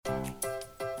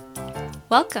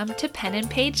Welcome to Pen and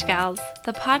Page Gals,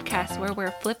 the podcast where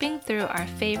we're flipping through our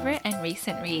favorite and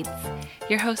recent reads.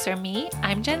 Your hosts are me,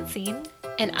 I'm Jensine.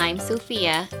 And I'm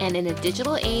Sophia, and in a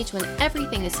digital age when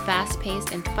everything is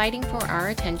fast-paced and fighting for our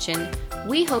attention,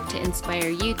 we hope to inspire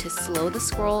you to slow the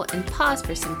scroll and pause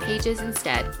for some pages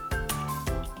instead.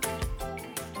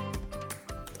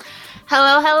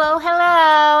 Hello,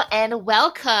 and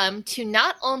welcome to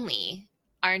not only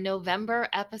our November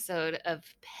episode of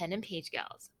Pen and Page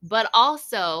Gals, but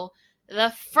also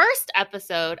the first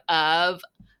episode of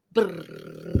season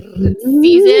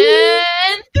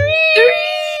 3.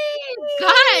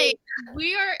 Guys,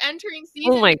 we are entering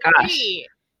season 3. Oh my gosh.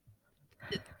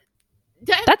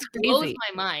 That's blows crazy.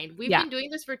 my mind. We've been doing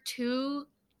this for 2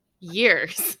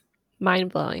 years.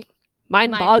 Mind-blowing.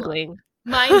 Mind-boggling.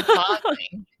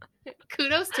 Mind-boggling.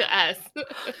 Kudos to us.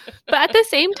 But at the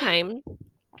same time,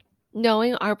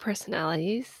 knowing our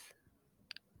personalities,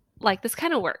 like, this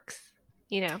kind of works,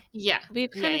 you know? Yeah. We've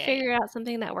kind of figured out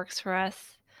something that works for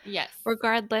us. Yes.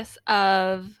 Regardless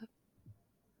of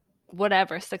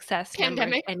whatever success,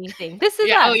 Pandemic, numbers, anything. This is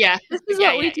us. Oh, yeah. This is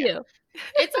what we do.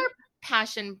 It's our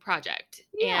passion project.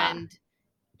 Yeah. And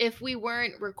if we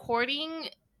weren't recording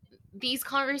these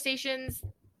conversations,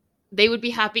 they would be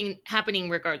happening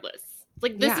regardless.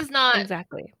 Like, this is not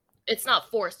exactly. It's not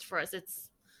forced for us. It's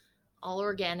all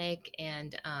organic.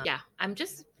 And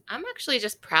I'm actually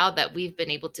just proud that we've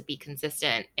been able to be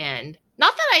consistent. And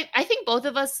not that I think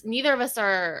neither of us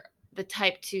are the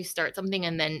type to start something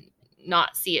and then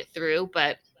not see it through,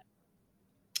 but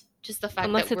just the fact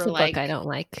unless that it's we're a like, book I don't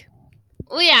like.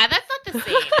 Well, yeah, that's not the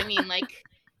same. I mean, like,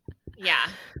 yeah.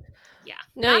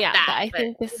 No, not yeah, that, but I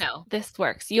think this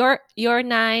works. Your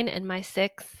 9 and my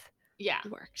 6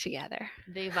 work together.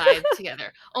 They vibe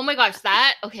together. Oh my gosh,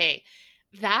 that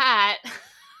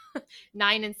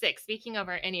 9 and 6. Speaking of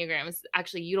our Enneagrams,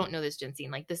 actually, you don't know this,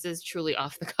 Jensine. Like, this is truly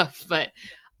off the cuff, but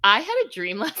I had a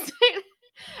dream last night,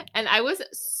 and I was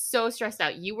so stressed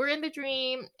out. You were in the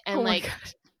dream, and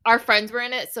our friends were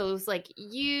in it, so it was like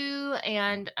you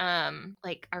and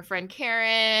like our friend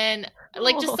Karen,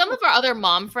 like just some of our other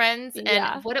mom friends,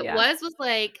 and what it was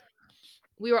like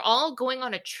we were all going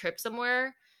on a trip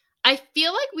somewhere. I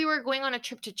feel like we were going on a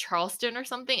trip to Charleston or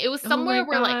something. It was somewhere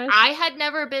where like I had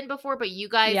never been before, but you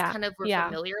guys kind of were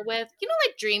familiar with. You know,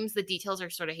 like dreams, the details are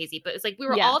sort of hazy, but it's like we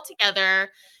were all together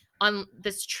on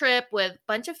this trip with a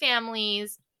bunch of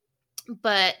families,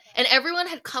 and everyone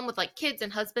had come with like kids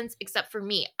and husbands except for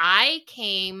me. I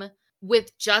came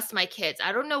with just my kids.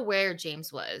 I don't know where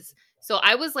James was. So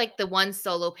I was like the one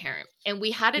solo parent, and we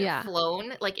hadn't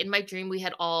flown. Like in my dream, we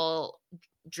had all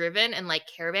driven and like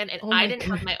caravan, and I didn't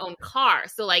have my own car,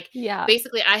 so like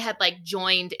basically I had like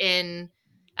joined in.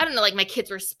 I don't know, like my kids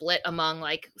were split among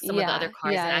like some of the other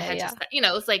cars, and I had just, you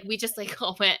know, it's like we just like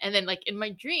all went, and then like in my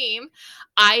dream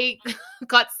I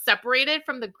got separated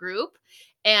from the group,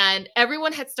 and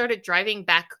everyone had started driving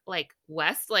back like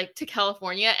west, like to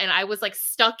California, and I was like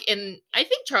stuck in, I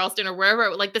think, Charleston or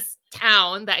wherever, like this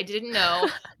town that I didn't know,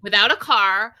 without a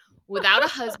car, without a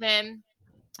husband.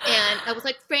 And I was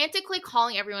like frantically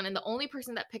calling everyone, and the only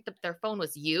person that picked up their phone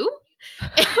was you.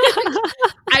 And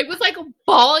I was like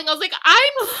bawling. I was like,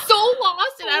 I'm so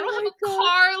lost, and I don't have a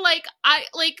car.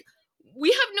 We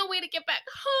have no way to get back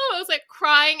home. I was like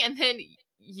crying, and then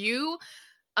you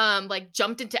like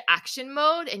jumped into action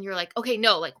mode, and you're like, okay,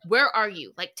 no, like where are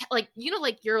you? Like you know,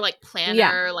 like you're like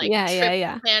planner,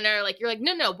 trip planner. Like you're like,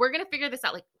 no, we're gonna figure this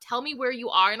out. Like tell me where you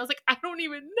are. And I was like, I don't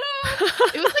even know.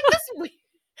 It was like this weird.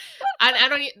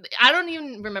 I don't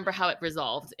even remember how it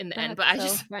resolved in the end, but I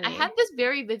had this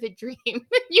very vivid dream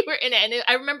that you were in it. And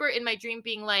I remember in my dream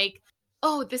being like,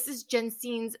 oh, this is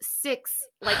Jensine's 6,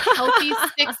 like healthy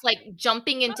 6, like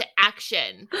jumping into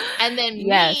action. And then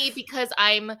me, because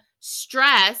I'm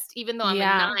stressed, even though I'm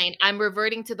a 9, I'm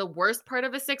reverting to the worst part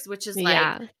of a 6, which is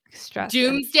like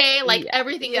doomsday, like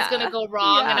everything is going to go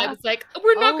wrong. And I was like,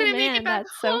 we're not going to make it back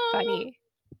home. That's so funny.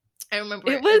 I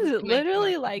remember it was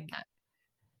literally like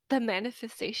the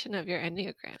manifestation of your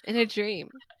Enneagram in a dream.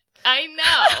 I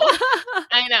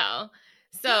know.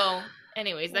 So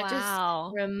anyways, that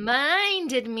just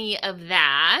reminded me of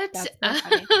that. That's so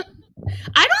funny.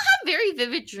 I don't have very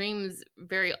vivid dreams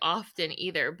very often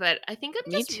either, but I think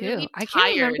I'm just really tired. I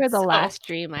can't remember the last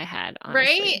dream I had,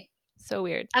 honestly. Right? So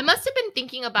weird. I must have been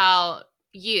thinking about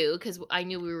you because I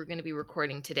knew we were going to be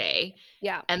recording today.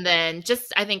 Yeah. And then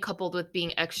just, I think, coupled with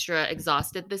being extra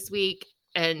exhausted this week.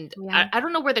 And I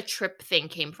don't know where the trip thing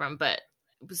came from, but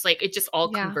it was like it just all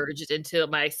converged into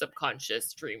my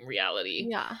subconscious dream reality.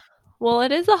 Yeah. Well,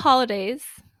 it is the holidays.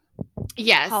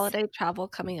 Yes. Holiday travel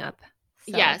coming up.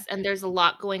 So. Yes. And there's a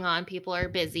lot going on. People are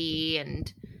busy,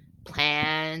 and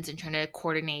plans and trying to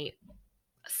coordinate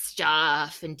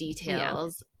stuff and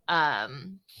details.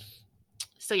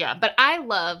 So yeah, but I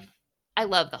love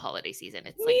the holiday season.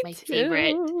 It's like my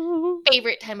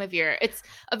favorite time of year. It's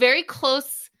a very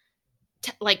close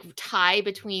tie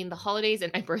between the holidays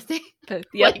and my birthday.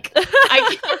 Yep.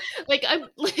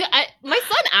 My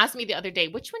son asked me the other day,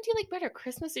 which one do you like better,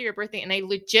 Christmas or your birthday? And I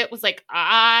legit was like,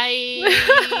 I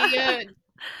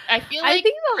feel like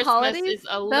think the Christmas holidays is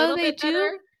a little bit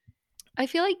better. I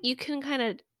feel like you can kind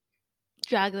of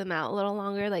drag them out a little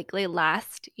longer. Like they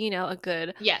last, a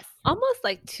good almost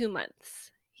like 2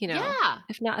 months,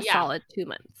 if not a solid 2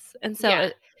 months. And so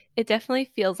it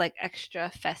definitely feels like extra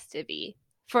festive-y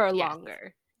for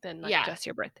longer than just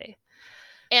your birthday.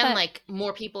 And like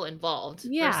more people involved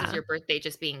versus your birthday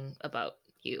just being about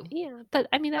you. Yeah, but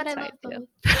I mean, that's what I feel.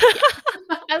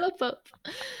 I love both.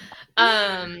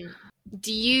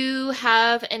 Do you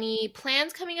have any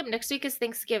plans coming up? Next week is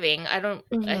Thanksgiving. I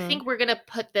think we're going to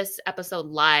put this episode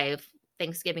live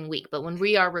Thanksgiving week, but when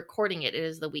we are recording it, it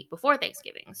is the week before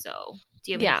Thanksgiving. So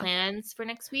do you have any plans for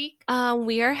next week?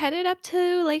 We are headed up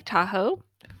to Lake Tahoe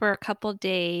for a couple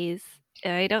days.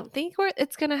 I don't think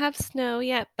it's going to have snow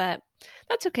yet, but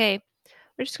that's okay.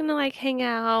 We're just going to like hang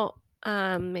out,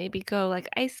 maybe go like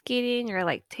ice skating or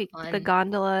like take the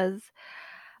gondolas.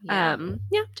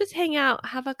 Just hang out,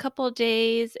 have a couple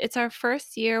days. It's our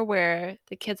first year where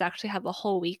the kids actually have a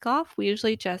whole week off. We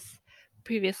usually just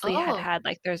previously had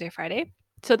like Thursday, Friday.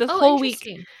 So this whole week,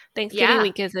 Thanksgiving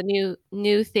week is a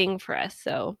new thing for us.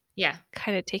 So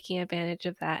kind of taking advantage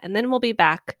of that. And then we'll be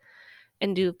back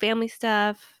and do family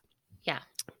stuff.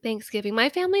 Thanksgiving. My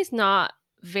family's not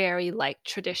very like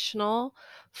traditional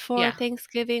for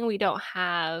Thanksgiving. We don't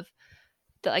have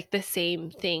the same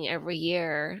thing every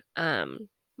year.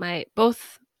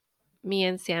 Both me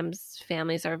and Sam's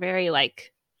families are very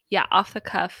off the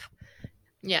cuff.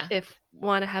 Yeah. If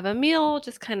want to have a meal,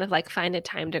 just kind of like find a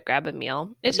time to grab a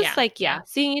meal. It's just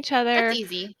seeing each other. That's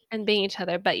easy. And being each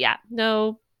other. But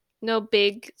no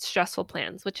big stressful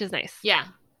plans, which is nice. Yeah.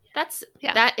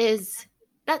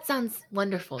 That sounds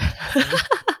wonderful.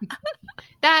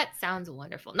 That sounds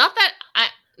wonderful. Not that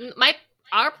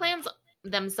our plans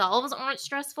themselves aren't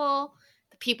stressful.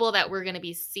 The people that we're going to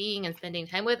be seeing and spending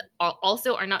time with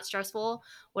also are not stressful.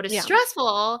 What is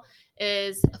stressful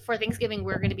is for Thanksgiving,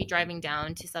 we're going to be driving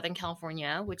down to Southern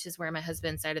California, which is where my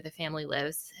husband's side of the family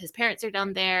lives. His parents are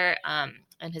down there,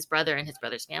 and his brother and his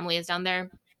brother's family is down there.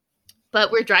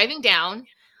 But we're driving down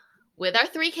with our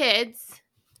 3 kids,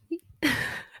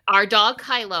 our dog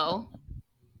Kylo,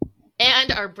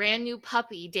 and our brand new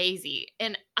puppy Daisy.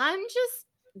 And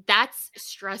that's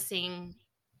stressing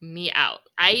me out.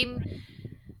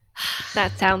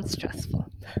 That sounds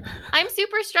stressful. I'm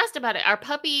super stressed about it. Our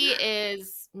puppy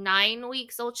is 9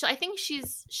 weeks old. I think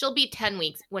she'll be 10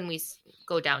 weeks when we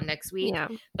go down next week. Yeah.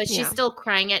 But she's still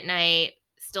crying at night,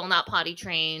 still not potty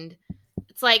trained.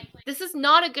 It's like, this is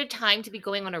not a good time to be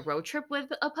going on a road trip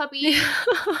with a puppy.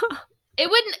 It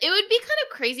would be kind of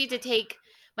crazy to take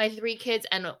my 3 kids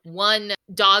and 1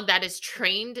 dog that is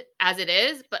trained as it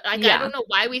is, but I don't know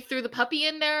why we threw the puppy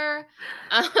in there.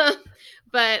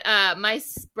 But my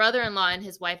brother-in-law and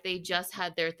his wife, they just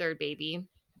had their 3rd baby.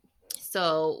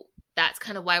 So that's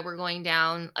kind of why we're going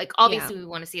down. Like, obviously we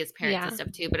want to see his parents and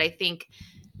stuff too, but I think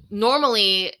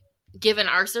normally, given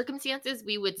our circumstances,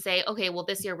 we would say, okay, well,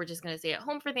 this year we're just going to stay at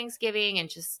home for Thanksgiving and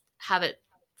just have it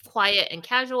quiet and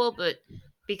casual. But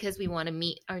because we want to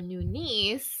meet our new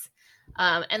niece,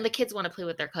 and the kids want to play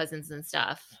with their cousins and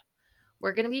stuff,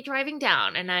 we're going to be driving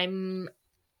down. And I'm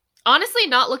honestly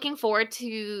not looking forward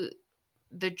to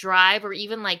the drive or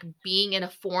even like being in a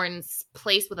foreign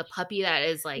place with a puppy that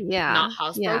is like not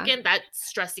housebroken. Yeah. That's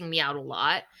stressing me out a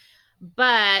lot.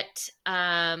 But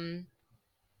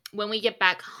when we get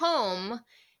back home,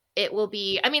 it will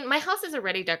be, I mean, my house is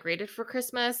already decorated for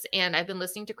Christmas and I've been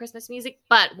listening to Christmas music,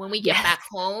 but when we get back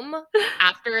home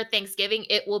after Thanksgiving,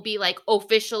 it will be like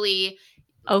irrefutably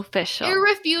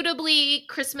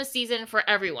Christmas season for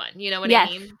everyone. You know what I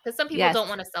mean? Because some people don't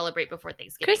want to celebrate before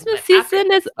Thanksgiving. Christmas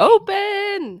season is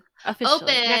open. Officially.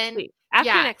 Next week.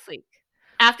 Next week.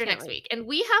 After next week. And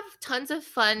we have tons of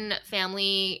fun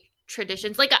family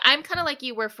traditions. Like, I'm kind of like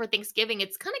you, where for Thanksgiving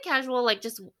it's kind of casual, like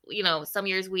just, you know, some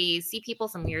years we see people,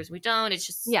 some years we don't. It's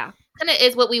just kind of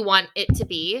is what we want it to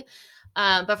be.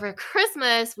 But for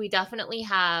Christmas we definitely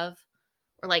have,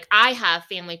 or like I have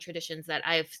family traditions that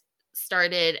I've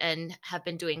started and have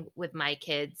been doing with my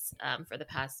kids for the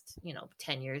past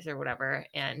 10 years or whatever,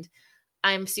 and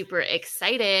I'm super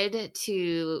excited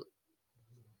to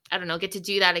get to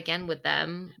do that again with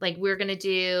them. Like, we're gonna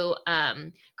do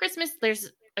Christmas. There's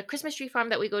a Christmas tree farm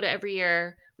that we go to every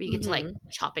year where you get to like Mhm.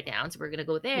 chop it down. So we're gonna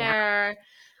go Yeah. there.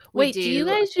 We Wait, do you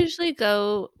do guys usually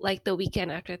go like the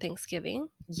weekend after Thanksgiving?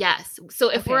 yes. So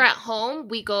if we're Okay. at home,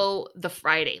 we go the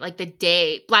Friday, like the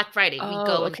day Black Friday. We Oh,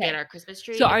 go and get okay. our Christmas So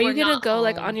tree. If are we're you gonna not go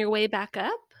like on home, your way back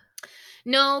up?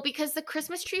 no, because the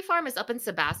Christmas tree farm is up in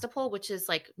Sebastopol, which is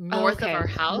like Oh, north of okay. our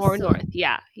house. More So north.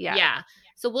 Yeah. Yeah. yeah.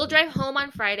 So we'll drive home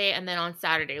on Friday and then on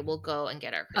Saturday we'll go and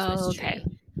get our Christmas Oh, okay.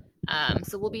 tree.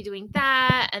 So we'll be doing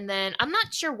that, and then I'm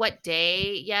not sure what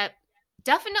day yet.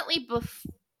 Definitely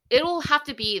it'll have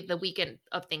to be the weekend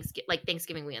of Thanksgiving, like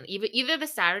Thanksgiving weekend, either the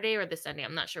Saturday or the Sunday.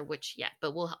 I'm not sure which yet,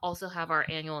 but we'll also have our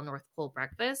annual North Pole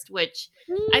breakfast, which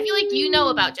I feel like you know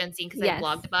about, Mm. Jensine, because I've Yes.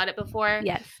 blogged about it before.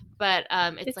 Yes. But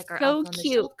it's It's like our so elf on the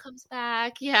cute. shelf comes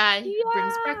back. Yeah, he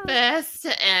brings Yeah. breakfast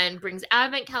and brings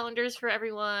advent calendars for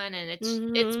everyone, and it's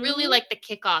really Mhm. like the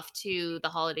kickoff to the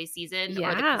holiday season or the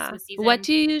Yeah. Christmas What season.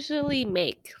 do you usually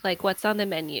make? Like, what's on the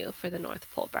menu for the North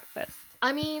Pole breakfast?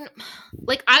 I mean,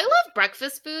 like I love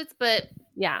breakfast foods, but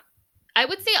Yeah. I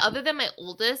would say other than my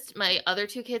oldest, my other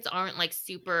two kids aren't like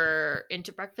super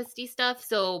into breakfasty stuff,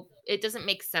 so it doesn't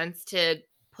make sense to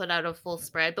put out a full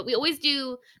spread. But we always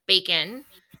do bacon,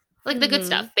 like the good Mhm.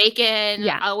 stuff. Bacon.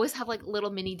 Yeah. I always have like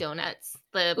little mini donuts,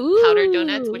 the powdered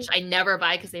donuts, which Ooh. I never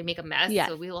buy because they make a mess. Yes.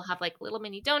 So we will have like little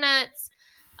mini donuts,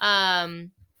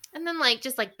 um, and then like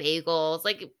just like bagels,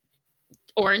 like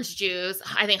orange juice.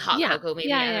 I think hot Yeah. cocoa, maybe.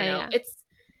 Yeah, I don't yeah, know. yeah.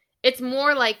 It's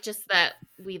more like just that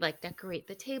we like decorate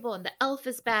the table and the elf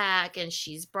is back and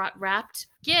she's brought wrapped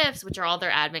gifts, which are all their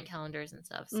advent calendars and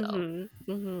stuff. So Mhm.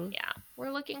 Mhm. yeah,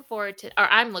 I'm looking forward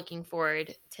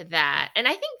to that. And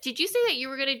I think, did you say that you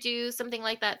were going to do something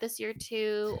like that this year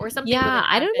too? Or something with Yeah, an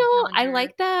I don't advent know. I calendar?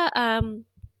 like the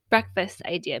breakfast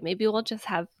idea. Maybe we'll just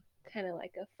have kind of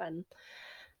like a fun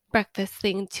breakfast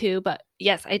thing too. But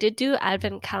yes, I did do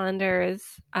advent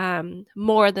calendars,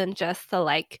 more than just the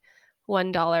like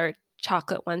 $1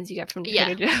 chocolate ones you get from Yeah.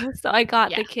 Trader Joe's. So I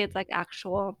got Yeah. the kids like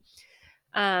actual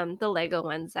the Lego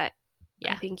ones that I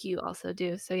Yeah. think you also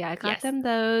do. So yeah, I got Yes. them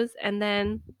those. And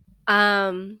then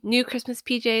new Christmas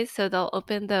PJs, so they'll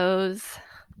open those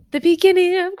the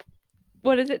beginning of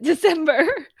what is it, December.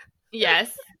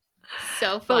 Yes.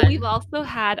 So But we've fun. also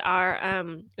had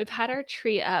we've had our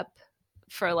tree up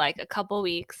for like a couple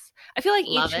weeks. I feel like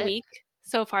Love each it. week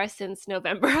so far since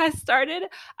November has started,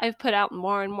 I've put out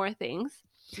more and more things.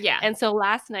 Yeah. And so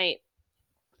last night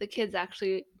the kids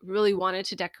actually really wanted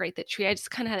to decorate the tree. I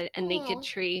just kind of had a naked Oh,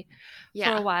 tree for a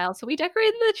yeah. while. So we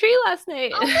decorated the tree last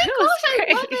night. Oh my It was gosh, I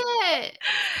great. love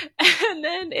it. And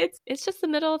then it's just the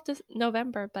middle of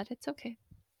November, but it's okay.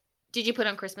 Did you put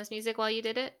on Christmas music while you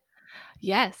did it?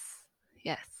 Yes.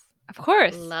 Yes. Of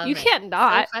course. You Love it. can't So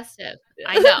not. festive.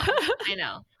 I know. I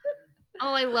know.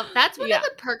 Oh, I love that's one of Yeah.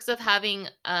 the perks of having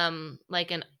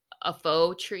like a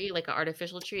faux tree, like an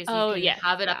artificial tree, is you Oh, can yes.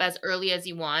 have it up Yeah. as early as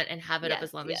you want and have it up Yes.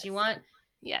 as long as Yes. you want.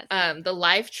 Yes. The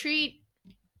live tree,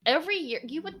 every year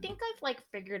you would think I've like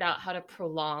figured out how to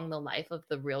prolong the life of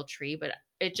the real tree, but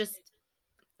it just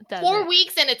Does 4 it?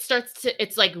 weeks and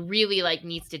it's like really like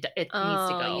needs to Oh,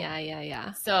 go. yeah, yeah,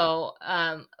 yeah. So,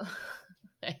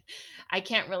 I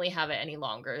can't really have it any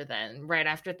longer than right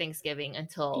after Thanksgiving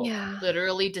until Yeah.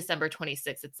 literally December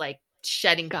 26th. It's like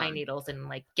shedding pine Gone. needles and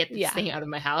like get this Yeah. thing out of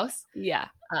my house. Yeah.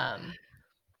 Um,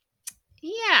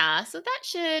 yeah, so that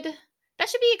should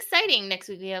be exciting. Next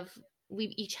week we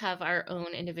each have our own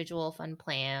individual fun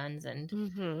plans, and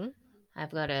Mm-hmm.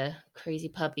 I've got a crazy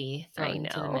puppy I thrown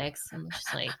into the know. mix. I'm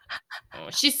just like, oh,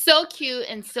 she's so cute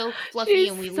and so fluffy,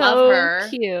 She's and we love so her.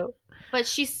 cute. But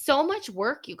she's so much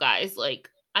work, you guys. Like,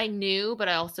 I knew, but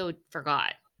I also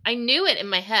forgot. I knew it in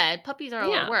my head. Puppies are a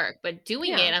lot of Yeah. work, but doing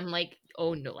Yeah. it, I'm like,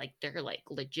 oh no, like they're like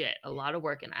legit a lot of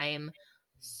work, and I am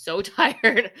so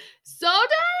tired. So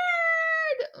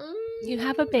tired. You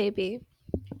have a baby.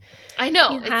 I know.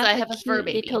 You I have a cute fur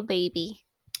baby. little baby.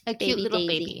 A cute Baby little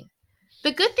Daisy. baby.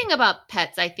 The good thing about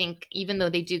pets, I think, even though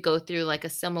they do go through like a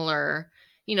similar,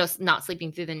 not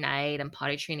sleeping through the night and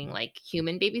potty training like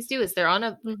human babies do, is they're on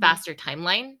a Mhm. faster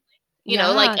timeline. Yeah,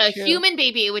 Like a true. human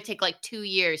baby, it would take like 2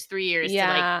 years, 3 years to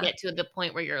like Yeah. get to the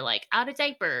point where you're like out of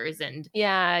diapers and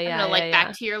Yeah, I don't yeah, know, like yeah,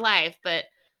 back to your life. But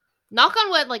knock on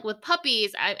wood, like with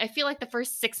puppies, I feel like the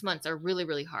first 6 months are really,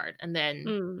 really hard. And then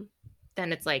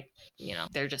Mm. it's like,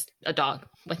 they're just a dog.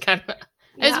 Like, I don't know.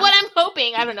 Is Yeah. what I'm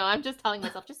hoping. I don't know. I'm just telling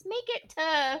myself, just make it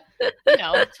to,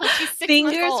 till she's 6 months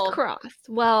Fingers old. crossed.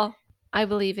 Well, I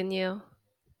believe in you.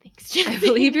 Thanks, I Jesse.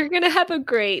 believe you're going to have a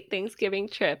great Thanksgiving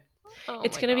trip. Oh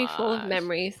It's my going to be full of gosh.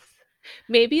 memories.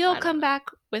 Maybe you'll I don't come know. back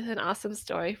with an awesome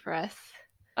story for us.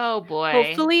 Oh boy.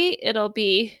 Hopefully, it'll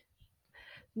be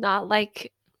not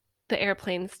like the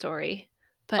airplane story,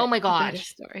 Oh but my a better gosh.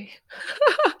 story.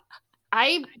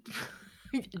 I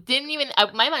didn't even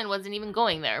my mind wasn't even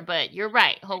going there, but you're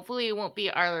right. Hopefully it won't be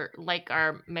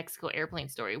our Mexico airplane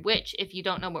story, which if you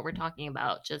don't know what we're talking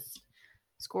about, just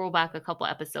scroll back a couple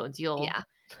episodes. You'll Yeah.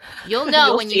 know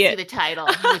You'll when you see see it. the title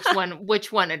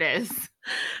which one it is.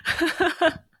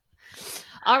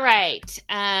 All right.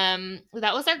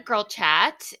 That was our girl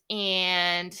chat,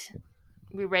 and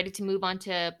we're ready to move on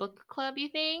to book club, you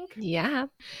think? Yeah.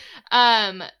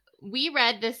 We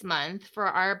read this month for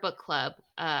our book club,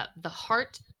 The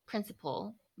Heart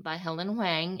Principle by Helen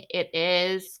Huang. It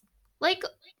is like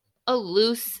a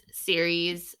loose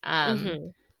series. Mm-hmm.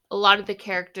 A lot of the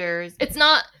characters, it's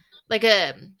not like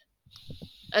a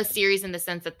series in the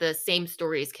sense that the same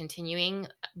story is continuing,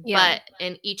 Yeah. but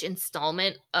in each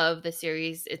installment of the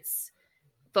series, it's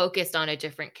focused on a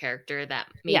different character that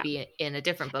Yeah. maybe in a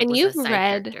different book And was a you've side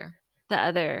read character. the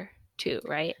other two,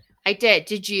 right? I did.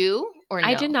 Did you or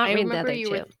I did no? not I read the remember other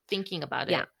you were two. thinking about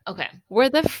Yeah. it. Okay. Were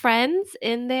the friends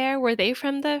in there? Were they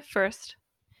from the first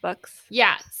books?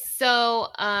 Yeah. So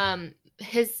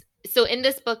in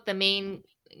this book, the main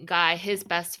guy, his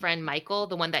best friend Michael,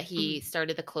 the one that he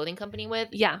started the clothing company with,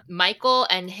 Yeah. Michael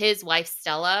and his wife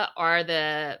Stella are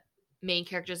the main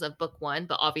characters of book one,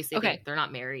 but obviously Okay. they're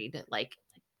not married like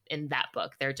in that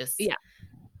book. They're just Yeah.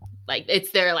 like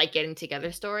it's their like getting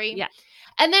together story. Yeah.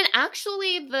 And then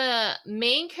actually the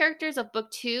main characters of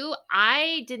book two,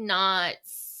 I did not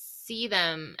see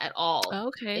them at all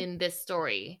Okay. in this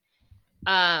story.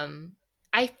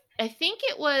 I think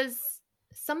it was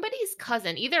somebody's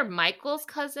cousin, either Michael's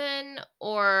cousin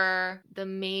or the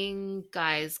main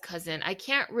guy's cousin. I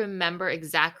can't remember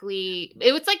exactly.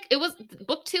 It was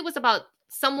book two was about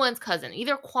someone's cousin,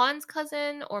 either Kwan's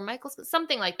cousin or Michael's,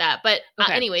 something like that. But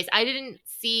Okay. anyways, I didn't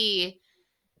see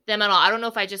them at all. I don't know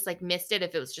if I just like missed it,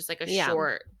 if it was just like a Yeah.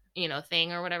 short,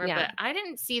 thing or whatever, Yeah. but I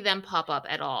didn't see them pop up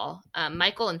at all.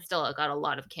 Michael and Stella got a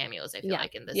lot of cameos, I feel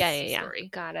like, in this story.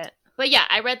 Got it. But yeah,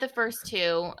 I read the first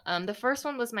two. The first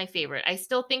one was my favorite. I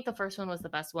still think the first one was the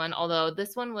best one, although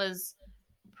this one was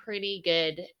pretty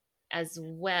good as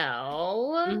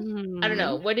well. I don't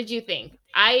know. What did you think?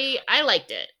 I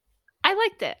liked it. I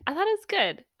liked it. I thought it was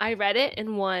good. I read it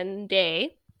in one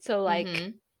day. So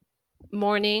like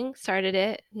morning, started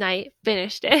it, night,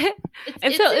 finished it.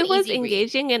 And so it was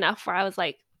engaging enough where I was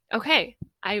like, okay,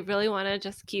 I really want to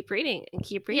just keep reading and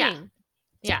keep reading.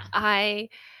 Yeah.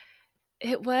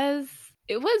 It was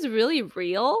really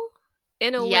real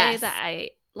in a way that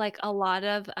I like. A lot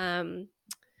of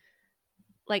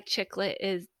like chick lit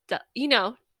is,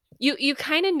 you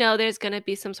kind of know there's going to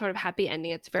be some sort of happy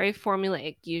ending. It's very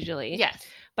formulaic usually. Yes.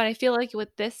 But I feel like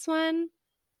with this one,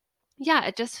 yeah,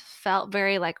 it just felt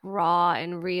very like raw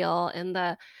and real in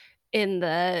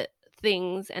the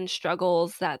things and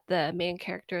struggles that the main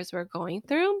characters were going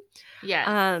through.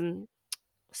 Yeah.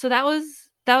 So that was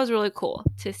really cool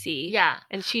to see. Yeah.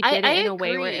 And she did it in a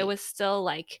way where it was still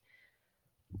like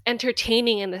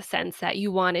entertaining in the sense that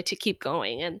you wanted to keep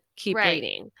going and keep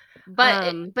reading.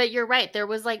 But you're right. There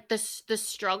was like the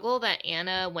struggle that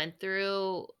Anna went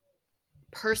through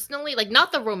personally, like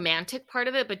not the romantic part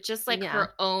of it, but just like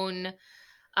her own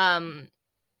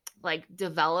like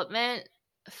development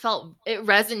it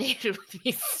resonated with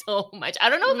me so much. I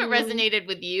don't know if it resonated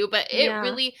with you, but it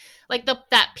really like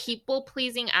that people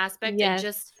pleasing aspect and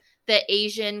just the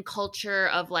Asian culture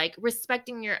of like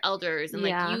respecting your elders and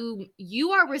like you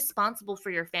are responsible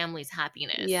for your family's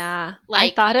happiness. Yeah.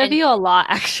 Like I thought of you a lot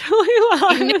actually.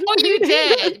 You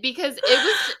did, because it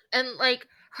was, and like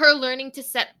her learning to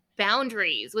set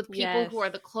boundaries with people who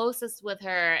are the closest with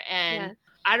her. And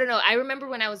I don't know, I remember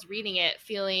when I was reading it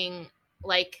feeling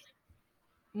like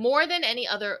more than any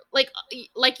other,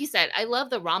 like you said, I love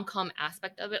the rom-com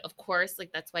aspect of it, of course,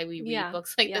 like that's why we read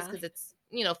books like this, because it's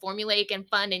formulaic and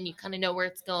fun and you kind of know where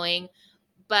it's going.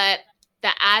 But the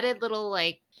added little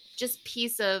like just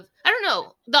piece of, I don't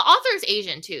know, the author's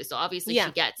Asian too, so obviously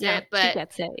she gets it, but she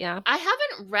gets it. I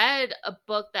haven't read a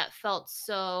book that felt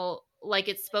so like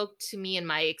it spoke to me in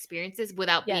my experiences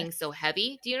without being so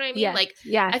heavy. Do you know what I mean? Like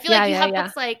I feel like you have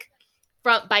books like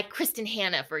by Kristen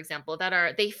Hanna, for example,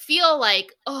 that they feel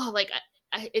like, oh, like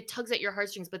it tugs at your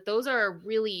heartstrings, but those are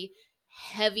really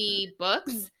heavy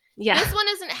books. This one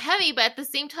isn't heavy, but at the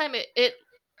same time,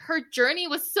 her journey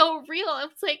was so real. It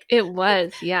was like, it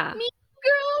was, me,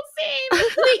 girl, same.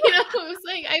 It was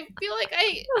like I feel like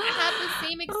I had the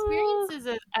same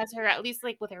experiences as her, at least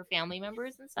like with her family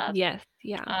members and stuff. Yes,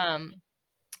 yeah.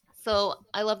 So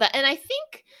I love that, and I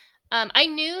think I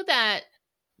knew that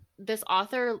this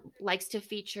author likes to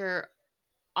feature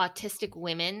autistic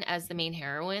women as the main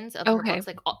heroines of her Okay. books.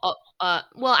 Like,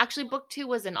 well, actually, book 2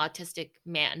 was an autistic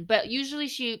man, but usually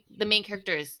the main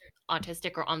character is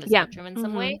autistic or on the Yeah. spectrum in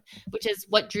some Mhm. way, which is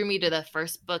what drew me to the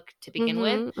first book to begin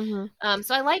with. Mhm. Mhm.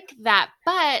 So I like that,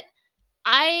 but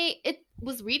it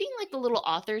was reading like the little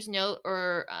author's note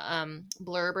or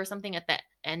blurb or something at the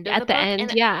end of the At the book, end,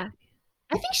 and yeah.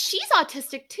 I think she's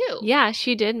autistic too, Yeah,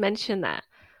 she did mention that.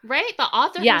 right? The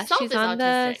author Yeah, herself she's is on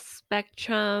the autistic.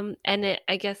 spectrum, and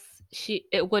I guess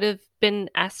it would have been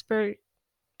Asperger's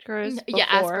Yeah,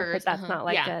 before, but Asperger's. that's not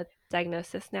like Yeah, a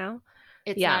diagnosis now.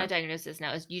 it's not Yeah, a diagnosis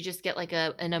now. You just get like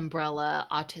an umbrella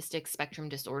autistic spectrum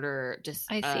disorder just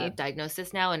I see.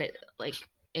 diagnosis now, and it like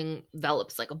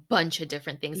envelops like a bunch of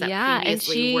different things that Yeah, and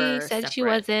previously she were said she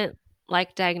separate. wasn't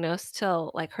like diagnosed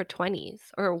till like her 20s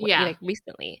or Yeah, like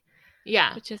recently,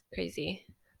 yeah. which is crazy.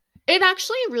 It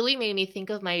actually really made me think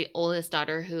of my oldest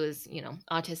daughter who is,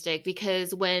 autistic,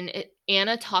 because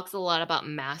Anna talks a lot about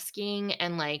masking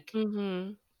and like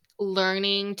Mhm.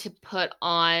 learning to put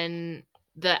on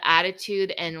the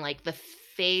attitude and like the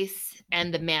face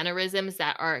and the mannerisms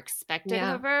that are expected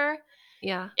Yeah. of her.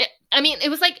 Yeah. I mean, it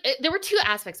was like there were two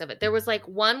aspects of it. There was like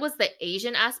one was the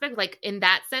Asian aspect, like in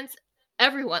that sense,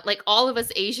 everyone, like all of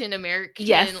us Asian American,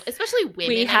 Yes. especially We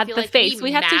women, I had feel the like we face.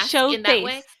 We had to mask show in that face.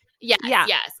 way. Yes, Yeah.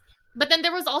 yes. But then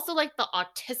there was also like the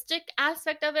autistic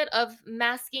aspect of it, of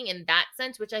masking in that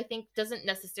sense, which I think doesn't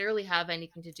necessarily have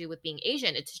anything to do with being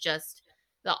Asian. It's just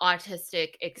the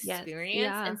autistic Yes.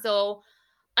 experience. Yeah. And so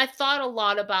I thought a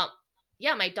lot about,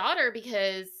 yeah, my daughter,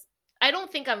 because I don't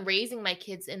think I'm raising my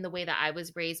kids in the way that I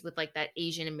was raised, with like that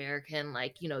Asian American,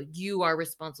 like, you are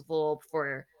responsible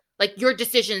for, like, your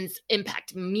decisions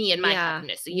impact me and my Yeah.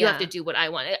 happiness. So you have to Yeah. do what I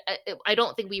want. I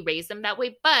don't think we raise them that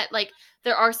way, but like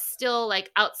there are still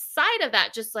like outside of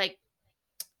that, just like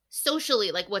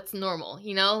socially, like what's normal,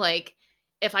 like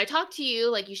if I talk to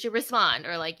you, like you should respond,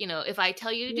 or like, if I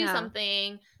tell you to do Yeah.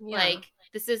 something, Yeah. like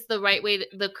this is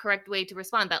the correct way to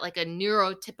respond, that like a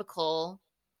neurotypical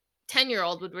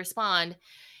 10-year-old would respond.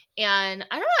 And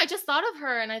I don't know, I just thought of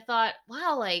her and I thought,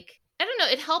 wow, like, I don't know,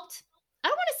 it helped. I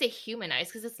don't want to say humanize,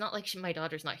 because it's not like my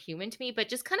daughter's not human to me, but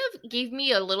just kind of gave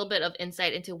me a little bit of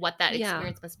insight into what that Yeah.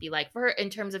 experience must be like for her,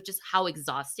 in terms of just how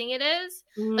exhausting it is.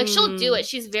 Like, she'll do Mm. it.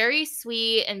 She's very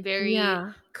sweet and very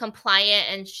Yeah. compliant,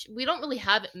 and we don't really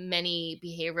have many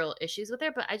behavioral issues with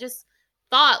her. But I just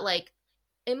thought, like,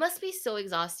 it must be so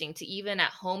exhausting to even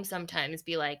at home sometimes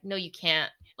be like, no, you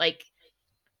can't, like,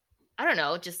 I don't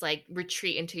know, just like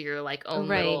retreat into your like own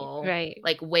Right. little Right.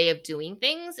 like way of doing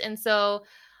things. And so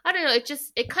I don't know,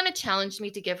 it kind of challenged me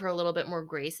to give her a little bit more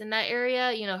grace in that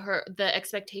area. The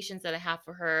expectations that I have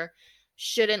for her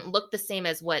shouldn't look the same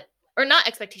as what, or not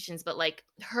expectations, but like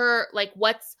her, like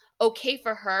what's okay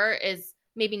for her is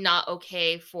maybe not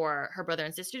okay for her brother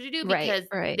and sister to do, Right. because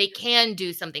Right. they can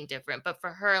do something different. But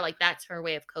for her, like that's her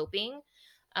way of coping.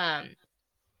 Um,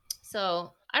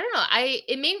 so I don't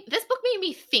know. This book made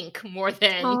me think more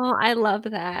than Oh, I love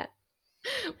that.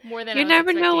 I You was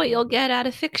never know what expecting. you'll get out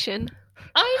of fiction.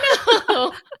 I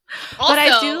know. But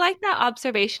I do Also, like that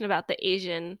observation about the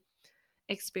Asian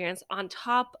experience on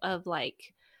top of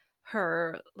like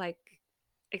her like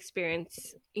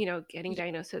experience, getting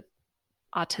diagnosed with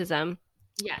autism,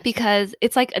 yes, because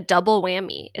it's like a double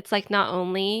whammy. It's like not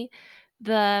only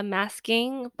the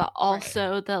masking, but right.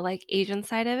 also the like Asian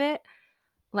side of it.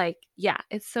 Like, yeah,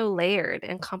 it's so layered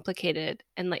and complicated.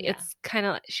 And like, Yeah, it's kind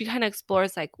of, she kind of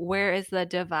explores like, where is the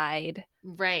divide,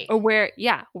 right, or where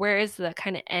is the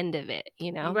kind of end of it?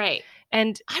 right.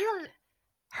 And I don't.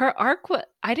 her arc,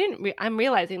 I'm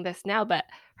realizing this now, but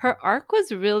her arc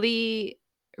was really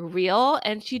real,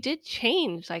 and she did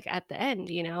change like at the end.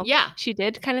 Yeah, She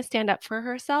did kind of stand up for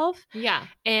herself. yeah.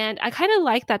 And I kind of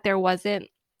like that there wasn't,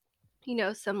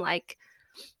 some like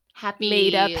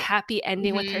made up Happy. happy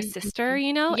ending with her Mhm, sister.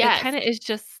 mhm. It Yes, kind of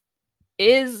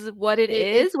is what it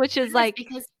it is, which is is like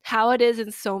because. how it is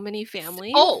in so many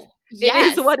families. Oh It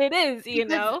is yes, what it is,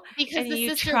 because and the you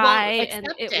sister won't try and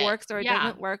accept it it. works or it Yeah,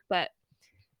 doesn't work. But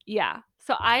yeah,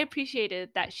 so I appreciated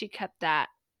that she kept that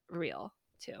real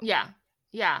too. yeah,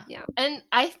 yeah. Yeah. And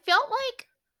I felt like.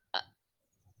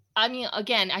 I mean,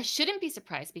 again, I shouldn't be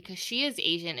surprised, because she is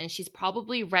Asian and she's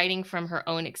probably writing from her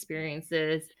own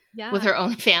experiences with her Yeah.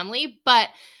 own family. But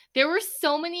there were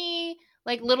so many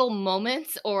like little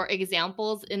moments or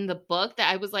examples in the book that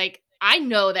I was like, I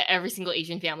know that every single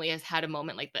Asian family has had a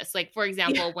moment like this. Like, for Yeah.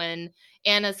 example, when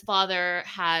Anna's father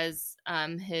has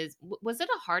was it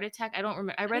a heart attack? I don't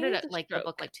remember. I I read think it it's at a like the book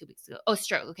stroke. like 2 weeks ago. Oh,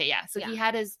 stroke. Okay, yeah. So Yeah. he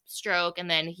had his stroke,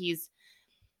 and then he's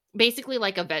basically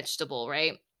like a vegetable,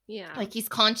 right? Yeah. Like he's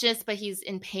conscious but he's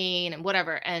in pain and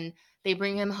whatever, and they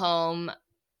bring him home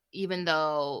even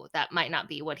though that might not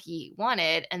be what he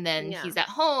wanted. And then Yeah. he's at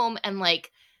home and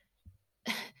like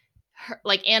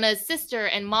like Anna's sister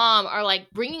and mom are like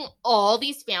bringing all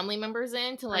these family members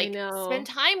in to like spend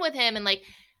time with him. And like,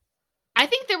 I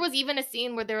think there was even a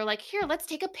scene where they were like, here, let's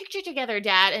take a picture together,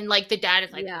 Dad. And like the dad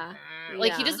is like,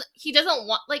 like he doesn't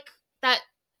want like that,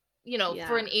 you know,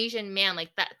 for an Asian man,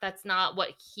 like that's not what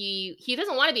he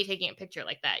doesn't want to be taking a picture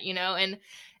like that, you know? And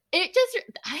it just,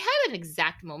 I had an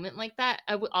exact moment like that.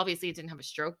 Obviously didn't have a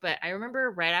stroke, but I remember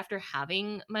right after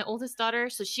having my oldest daughter.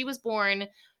 So she was born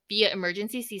via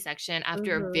emergency C-section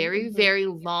after a very, very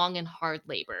long and hard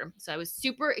labor. So I was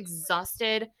super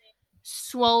exhausted,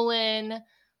 swollen,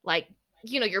 like,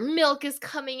 you know, your milk is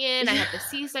coming in. I had the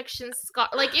C-section scar.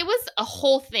 Like, it was a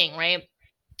whole thing, right?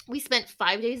 We spent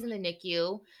 5 days in the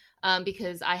NICU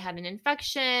because I had an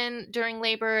infection during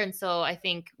labor. And so I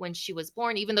think when she was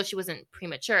born, even though she wasn't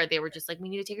premature, they were just like, we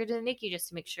need to take her to the NICU just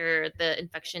to make sure the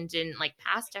infection didn't like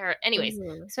pass to her. Anyways,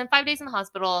 spent 5 days in the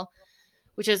hospital,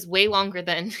 which is way longer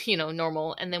than, you know,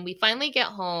 normal. And then we finally get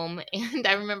home. And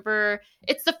I remember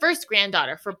it's the first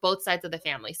granddaughter for both sides of the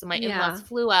family. So my in-laws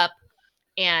flew up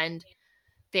and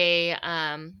they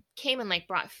came and like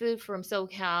brought food from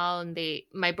SoCal, and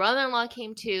my brother-in-law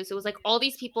came too. So it was like all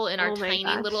these people in our tiny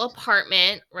little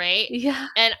apartment, right? Yeah.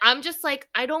 And I'm just like,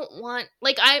 I don't want,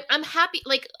 like, I'm happy,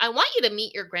 like, I want you to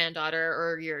meet your granddaughter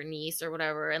or your niece or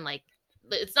whatever, and like,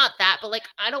 it's not that, but like,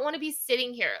 I don't want to be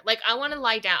sitting here. Like, I want to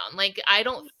lie down. Like, I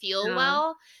don't feel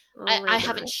well. I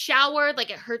haven't showered.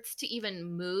 Like, it hurts to even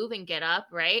move and get up,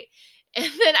 right? And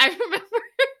then I remember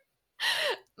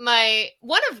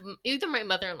either my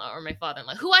mother-in-law or my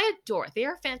father-in-law, who I adore. They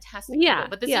are fantastic people,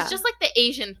 but this is just like the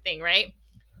Asian thing, right?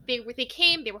 They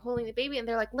came, they were holding the baby, and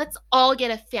they're like, let's all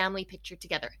get a family picture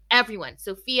together. Everyone.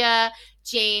 Sophia,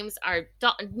 James, our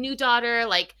new daughter,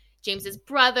 like James's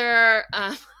brother,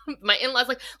 my in-laws,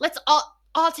 like, let's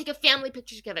all take a family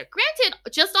picture together. Granted,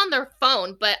 just on their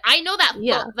phone, but I know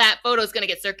that that photo is going to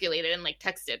get circulated and like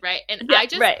texted, right? And I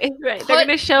just right. They're going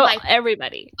to show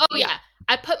everybody. Oh yeah.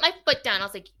 I put my foot down. I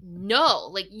was like, no,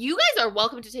 like, you guys are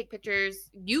welcome to take pictures.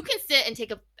 You can sit and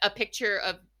take a picture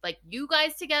of like you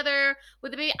guys together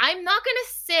with the baby. I'm not going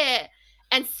to sit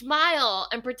and smile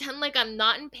and pretend like I'm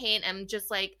not in pain. I'm just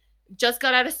like, just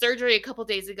got out of surgery a couple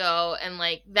days ago, and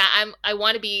like that I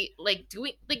want to be like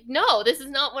doing, like, no, this is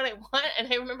not what I want.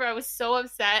 And I remember I was so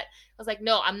upset. I was like,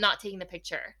 no, I'm not taking the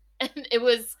picture. And it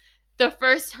was the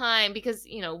first time, because,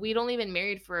 you know, we'd only been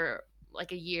married for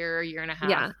like a year and a half.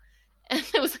 Yeah. And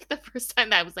it was like the first time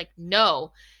that I was like,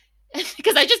 no,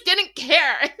 because I just didn't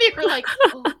care. And they were like,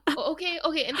 oh, okay.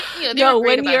 And they, you know, they were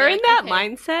great when about you're it. in Like, that okay.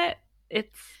 mindset,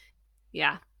 it's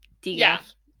DF. Yeah.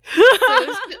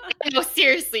 So no,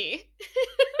 seriously.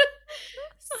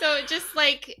 So just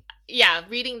like,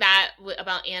 reading that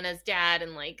about Anna's dad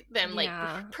and like them like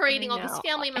parading all these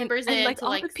family members and in like to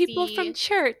all like the people see from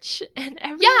church and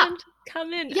everyone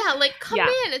come in. Yeah, like come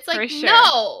in. It's like, sure.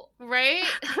 No, right?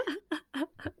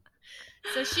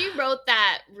 So she wrote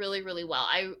that really, really well.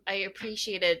 I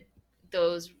appreciated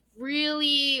those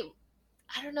really,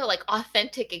 I don't know, like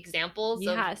authentic examples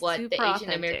of what the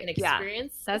Asian American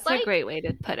experience is. That's a great way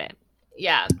to put it.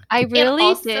 Yeah. I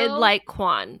really did like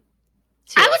Kwon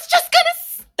too. I was just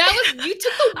gonna, you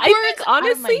took the words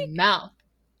honestly, out of my mouth.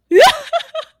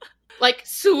 Like,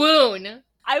 swoon.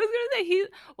 I was gonna say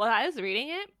I was reading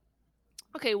it.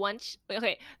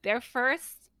 Their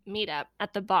first meetup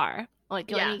at the bar, like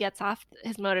when he gets off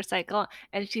his motorcycle,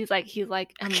 and he's like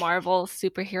a Marvel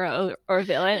superhero or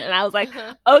villain, and I was like,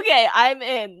 okay, I'm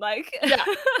in. Like, yeah,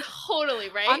 totally,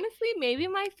 right? Honestly, maybe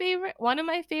one of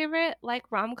my favorite like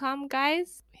rom-com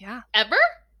guys. Yeah. Ever?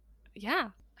 Yeah.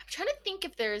 I'm trying to think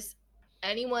if there's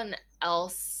anyone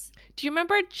else. Do you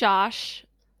remember Josh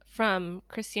from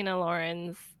Christina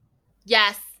Lauren's?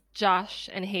 Yes. Josh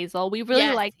and Hazel. We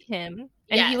really liked him.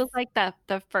 And he was like the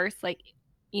first, like,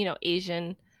 you know,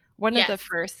 Asian, one of the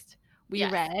first we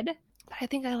read. But I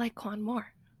think I like Kwon more.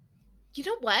 You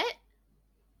know what?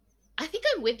 I think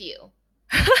I'm with you.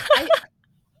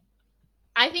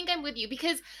 I think I'm with you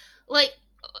because, like,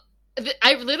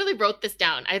 I literally wrote this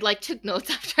down. I like took notes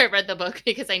after I read the book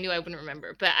because I knew I wouldn't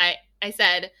remember. But I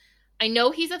said, I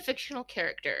know he's a fictional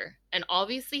character, and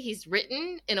obviously he's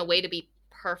written in a way to be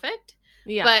perfect.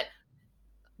 Yeah. But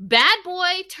bad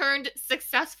boy turned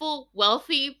successful,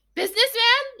 wealthy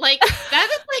businessman, like, that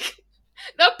is like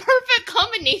the perfect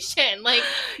combination. Like,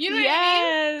 you know what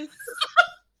I mean?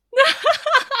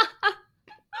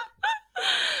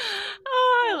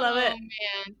 Oh, I love it. Oh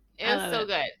man, it was so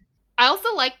good. I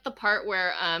also liked the part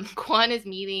where Kwon is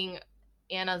meeting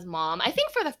Anna's mom, I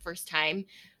think for the first time.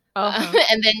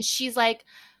 And then she's like,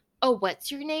 oh,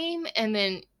 what's your name? And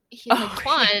then he's like, Oh,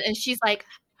 Kwan. yeah. And she's like,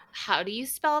 how do you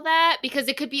spell that? Because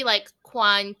it could be like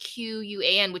Kwan,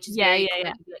 Quan, which is Yeah, very yeah,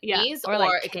 yeah. Korean Yeah. Vietnamese, Or or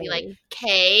like it could be like K.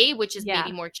 K, which is maybe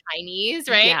Yeah. more Chinese,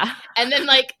 right? Yeah. And then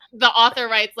like the author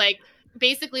writes like,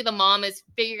 basically the mom is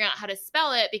figuring out how to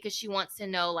spell it because she wants to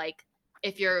know like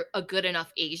if you're a good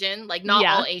enough Asian. Like not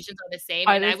Yeah. all Asians are the same.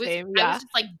 Are And the I was same. I was Yeah. just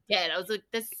like dead. I was like,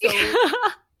 that's so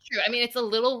true. I mean, it's a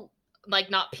little like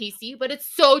not PC, but it's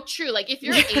so true. Like if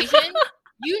you're Asian,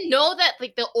 you know that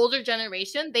like the older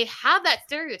generation, they have that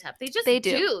stereotype. They just They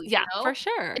do, do. you Yeah, know? for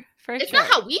sure. For It's sure. not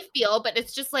how we feel, but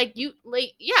it's just like you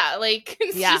like yeah, like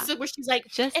it's Yeah. just where she's like,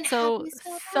 Just and how do so you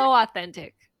spell that? so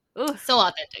authentic. Ooh, So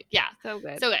authentic. Yeah. so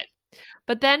good. So good.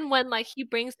 But then when like he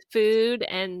brings food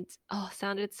and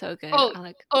sounded so good. Oh, I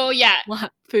like oh yeah.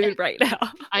 want food right now.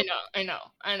 I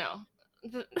know.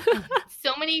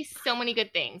 So many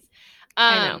good things.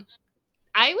 I know.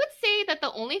 I would say that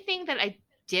the only thing that I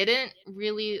didn't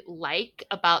really like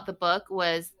about the book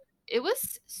was it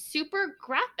was super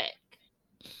graphic.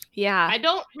 Yeah. I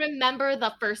don't remember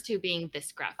the first two being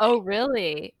this graphic. Oh,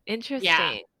 really? Interesting.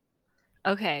 Yeah.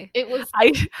 Okay. It was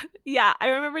I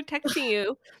remember texting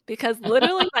you because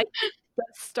literally like the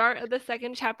start of the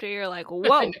second chapter, you're like,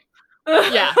 whoa.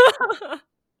 Yeah.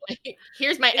 Like,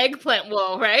 here's my eggplant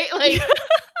whoa, right? Like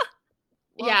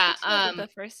Well, yeah, it's just the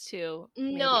first two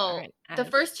maybe no, aren't the as-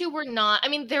 first two were not. I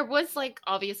mean, there was like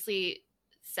obviously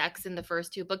sex in the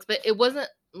first two books, but it wasn't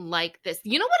like this.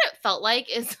 You know what it felt like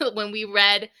is when we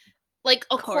read like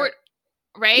a court,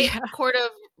 right? Yeah. Court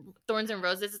of Thorns and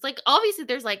Roses. It's like obviously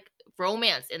there's like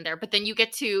romance in there, but then you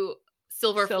get to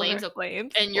Silver Flames,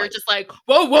 and you're just like,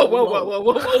 whoa, whoa, whoa, whoa, whoa,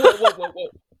 whoa, whoa, whoa, whoa,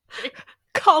 whoa.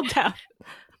 Calm down.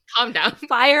 Calm down.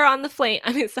 Fire on the flame.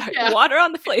 I mean, sorry, Yeah. water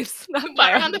on the flames. Not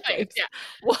Fire on the flames. Yeah.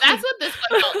 What? That's what this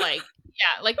one felt like.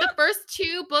 Yeah, like the first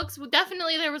two books,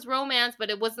 definitely there was romance, but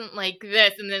it wasn't like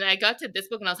this. And then I got to this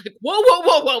book and I was like, whoa, whoa,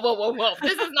 whoa, whoa, whoa, whoa, whoa.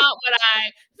 This is not what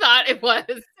I thought it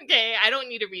was. Okay, I don't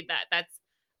need to read that. That's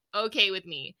okay with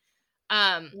me.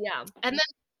 Yeah. And then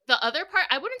the other part,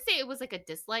 I wouldn't say it was like a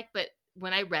dislike, but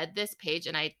when I read this page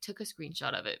and I took a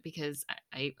screenshot of it because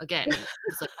I again,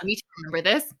 was like, I need to remember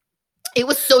this. It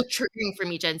was so triggering for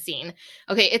me, Jensine.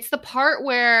 Okay, it's the part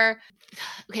where,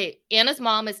 Anna's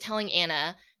mom is telling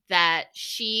Anna that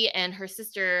she and her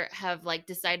sister have like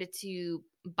decided to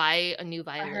buy a new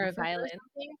violin. Her for violin. or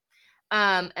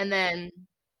something. And then,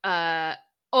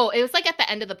 it was like at the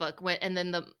end of the book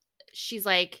she's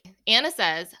like, Anna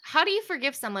says, how do you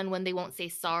forgive someone when they won't say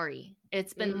sorry?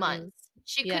 It's been months.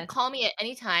 She could call me at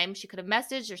any time. She could have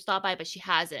messaged or stopped by, but she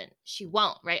hasn't. She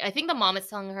won't, right? I think the mom is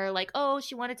telling her, like, oh,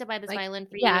 she wanted to buy this violin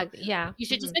for you. Yeah. You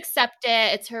should just accept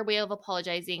it. It's her way of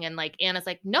apologizing. And like Anna's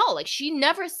like, no, like she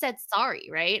never said sorry,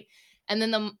 right? And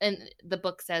then the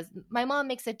book says, my mom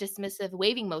makes a dismissive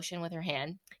waving motion with her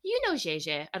hand. You know,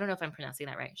 JJ. I don't know if I'm pronouncing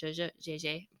that right.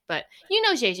 JJ. But you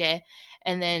know, JJ.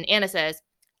 And then Anna says,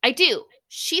 I do.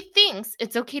 She thinks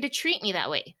it's okay to treat me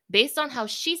that way. Based on how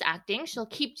she's acting, she'll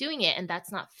keep doing it, and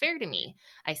that's not fair to me,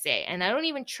 I say. And I don't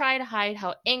even try to hide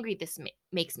how angry this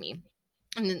makes me.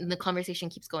 And then the conversation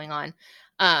keeps going on.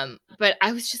 But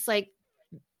I was just like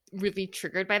really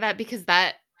triggered by that because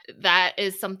that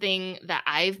is something that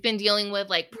I've been dealing with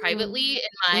like privately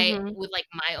with like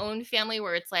my own family,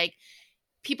 where it's like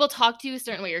people talk to you a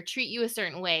certain way or treat you a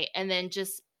certain way, and then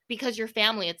just because you're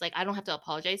family, it's like, I don't have to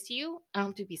apologize to you. I don't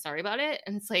have to be sorry about it.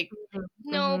 And it's like,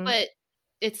 no, but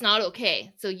it's not okay.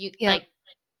 So you like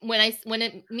when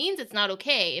it means it's not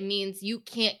okay, it means you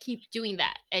can't keep doing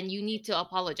that and you need to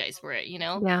apologize for it, you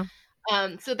know? Yeah.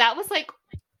 So that was like,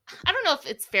 I don't know if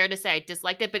it's fair to say I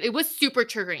disliked it, but it was super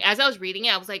triggering. As I was reading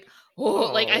it, I was like,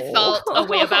 oh, like I felt a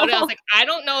way about it. I was like, I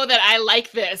don't know that I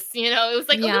like this. You know, it was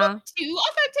like a little too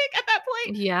authentic at that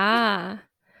point. Yeah.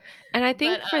 And I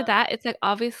think for that, it's like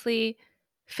obviously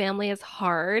family is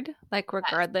hard, like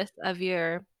regardless of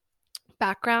your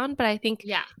background. But I think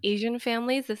Asian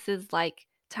families, this is like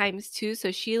 ×2.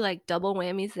 So she like double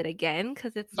whammies it again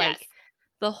because it's like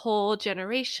the whole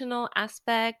generational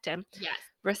aspect and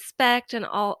respect and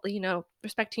all, you know,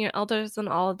 respecting your elders and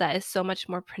all of that is so much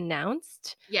more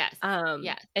pronounced.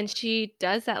 And she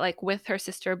does that like with her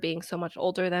sister being so much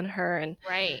older than her and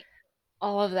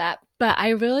all of that. But I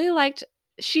really liked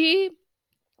she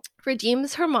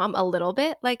redeems her mom a little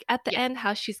bit, like at the end,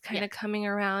 how she's kind of coming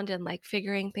around and like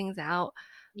figuring things out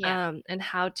and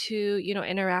how to, you know,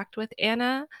 interact with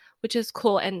Anna, which is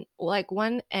cool. And like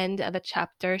one end of a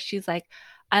chapter, she's like,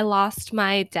 I lost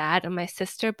my dad and my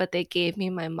sister, but they gave me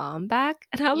my mom back.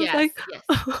 And I was like,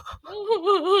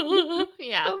 so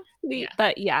sweet.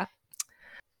 But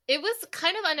it was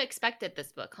kind of unexpected,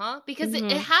 this book, huh? Because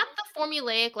it had the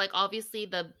formulaic, like obviously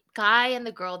the guy and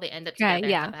the girl, they end up Right, together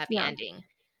and yeah, have a happy yeah. ending.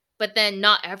 But then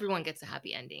not everyone gets a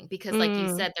happy ending because, like you Mm,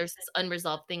 said, there's this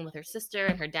unresolved thing with her sister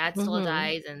and her dad still mhm.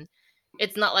 dies, and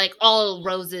it's not like all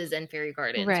roses and fairy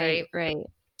gardens, Right, right? right.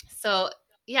 So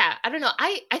yeah, I don't know.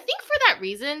 I think for that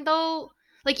reason though,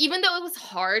 like even though it was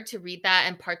hard to read that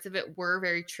and parts of it were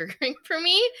very triggering for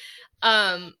me,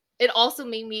 it also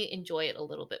made me enjoy it a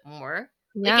little bit more.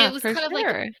 Like Yeah, it was for kind of like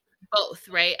sure. both,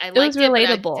 right? I It was liked it, but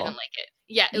I didn't relatable. like it.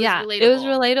 Yeah, it was Yeah, it was relatable.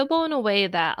 relatable in a way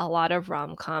that a lot of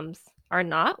rom-coms are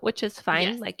not, which is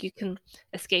fine, Yes. like, you can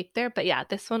escape there, but yeah,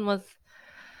 this one was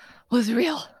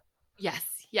real.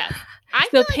 Yes. Yes. I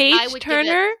So feel like I Page would give it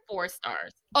Turner 4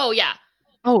 stars. Oh yeah.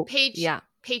 oh, Page yeah,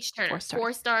 Page 4 Turner. stars.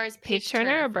 4 stars, Page Page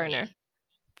Turner Turner or for Burner? me.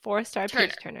 4-star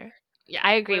Turner. Page Turner. Yeah.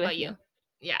 I What agree with about you? you.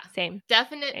 Yeah. Same,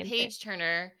 Definite same, same. Page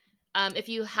Turner. If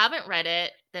you haven't read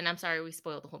it, then I'm sorry we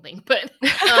spoiled the whole thing. But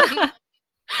um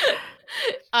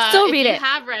Still if read you it.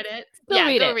 have read it, Still yeah,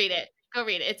 read go it. read it. Go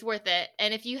read it. It's worth it.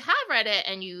 And if you have read it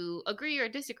and you agree or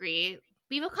disagree,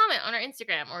 leave a comment on our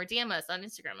Instagram or DM us on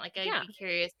Instagram. Like I'd Yeah. be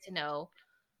curious to know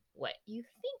what you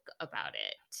think about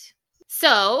it.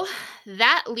 So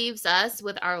that leaves us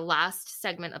with our last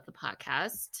segment of the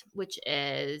podcast, which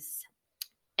is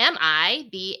Am I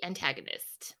the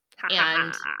Antagonist? Ha ha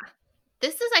And ha.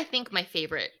 this is, I think, my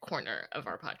favorite corner of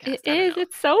our podcast. It I don't is, know.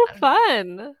 it's so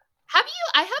fun.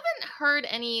 I haven't heard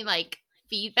any like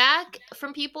feedback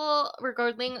from people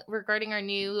regarding our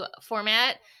new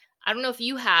format. I don't know if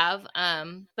you have,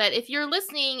 but if you're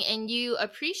listening and you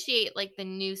appreciate like the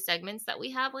new segments that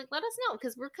we have, like let us know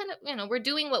because we're kind of we're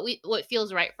doing what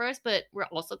feels right for us, but we're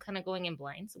also kind of going in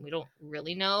blind, so we don't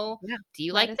really know. Yeah, Do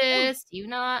you let like us know. this? Do you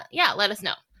not? Yeah, let us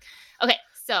know. Okay,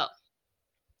 so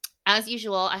as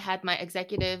usual, I had my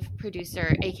executive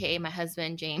producer, aka my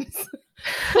husband James,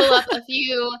 pull up a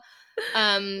few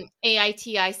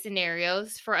AITI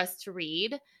scenarios for us to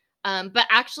read. But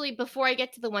actually, before I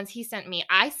get to the ones he sent me,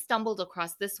 I stumbled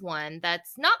across this one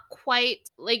that's not quite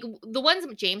like the ones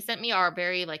James sent me are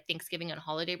very like Thanksgiving and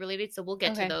holiday related. So we'll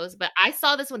get to Okay. those. But I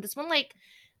saw this one. This one, like,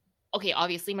 okay,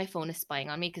 obviously my phone is spying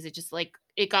on me because it just like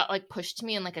it got like pushed to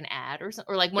me in like an ad or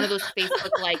something, or like one of those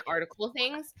Facebook like article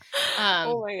things.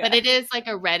 Oh my But god. it is like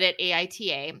a Reddit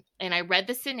AITA, and I read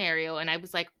the scenario and I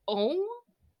was like, oh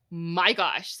my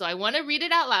gosh. So I want to read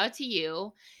it out loud to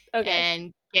you Okay.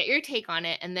 and get your take on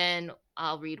it. And then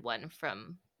I'll read one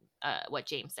from what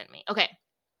James sent me. Okay.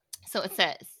 So it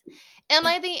says, Am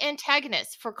I the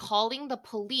antagonist for calling the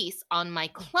police on my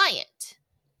client?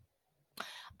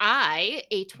 I,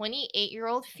 a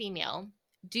 28-year-old female,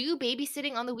 do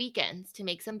babysitting on the weekends to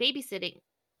make some babysitting.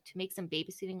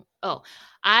 Oh,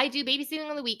 I do babysitting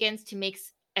on the weekends to make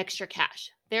extra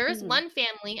cash. There is Mhm. one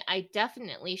family I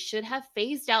definitely should have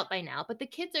phased out by now, but the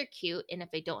kids are cute, and if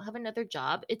they don't have another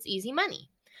job, it's easy money.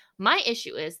 My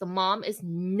issue is the mom is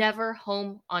never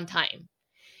home on time.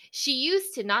 She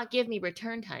used to not give me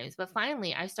return times, but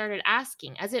finally I started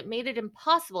asking as it made it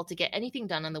impossible to get anything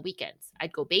done on the weekends.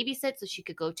 I'd go babysit so she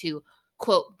could go to,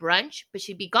 quote, brunch, but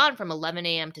she'd be gone from 11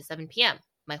 a.m. to 7 p.m.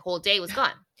 My whole day was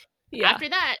gone. Yeah. After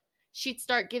that, she'd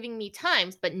start giving me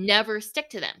times, but never stick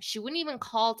to them. She wouldn't even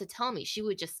call to tell me. She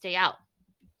would just stay out.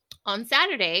 On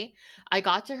Saturday, I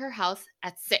got to her house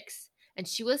at 6, and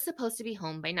she was supposed to be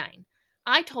home by 9.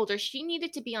 I told her she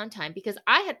needed to be on time because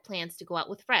I had plans to go out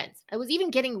with friends. I was even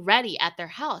getting ready at their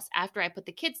house after I put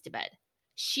the kids to bed.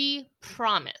 She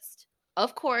promised.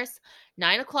 Of course,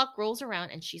 9 o'clock rolls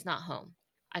around and she's not home.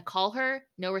 I call her,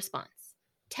 no response.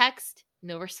 Text,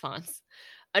 no response.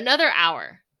 Another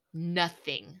hour,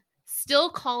 nothing.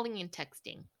 Still calling and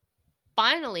texting.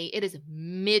 Finally, it is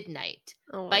midnight.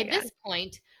 Oh my By god. this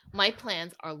point, my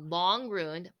plans are long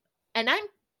ruined and I'm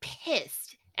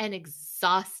pissed and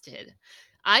exhausted.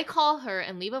 I call her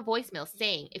and leave a voicemail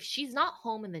saying if she's not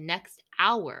home in the next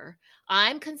hour,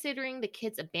 I'm considering the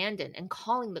kids abandoned and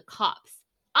calling the cops.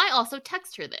 I also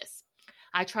text her this.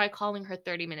 I try calling her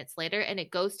 30 minutes later and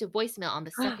it goes to voicemail on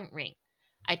the second ring.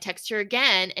 I text her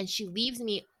again and she leaves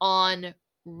me on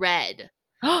red.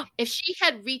 If she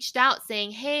had reached out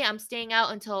saying, hey, I'm staying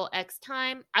out until X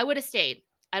time, I would have stayed.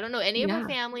 I don't know any of her Yeah.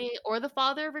 family or the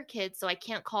father of her kids, so I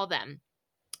can't call them.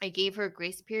 I gave her a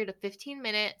grace period of 15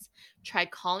 minutes,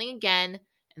 tried calling again,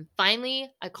 and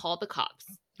finally I called the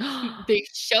cops. They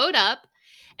showed up,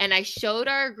 and I showed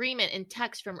our agreement in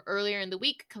text from earlier in the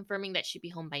week confirming that she'd be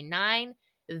home by 9.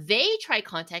 They tried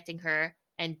contacting her,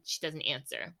 and she doesn't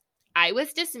answer. I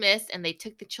was dismissed, and they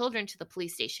took the children to the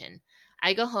police station.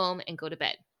 I go home and go to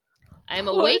bed. I am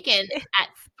Poor awakened kid. at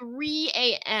 3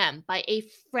 a.m. by a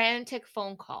frantic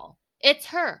phone call. It's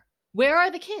her. Where are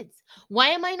the kids? Why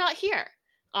am I not here?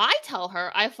 I tell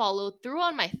her I followed through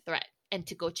on my threat. and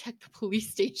to go check the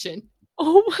police station.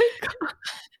 Oh my God.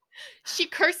 She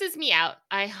curses me out.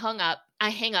 I hang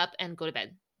up and go to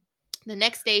bed. The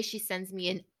next day, she sends me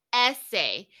an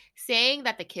essay saying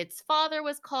that the kid's father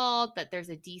was called, that there's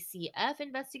a DCF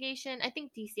investigation. I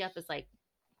think DCF is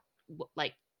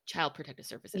like Child Protective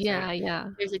Services, right? Yeah, yeah.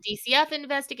 There's a DCF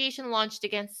investigation launched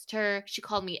against her. She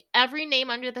called me every name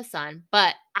under the sun,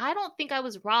 but I don't think I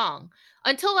was wrong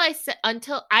until I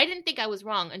didn't think I was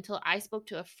wrong until I spoke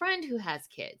to a friend who has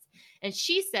kids. And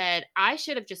she said I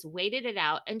should have just waited it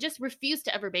out and just refused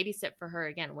to ever babysit for her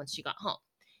again once she got home.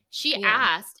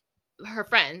 Her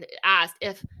friend asked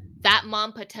if that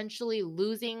mom potentially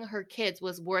losing her kids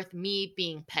was worth me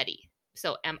being petty.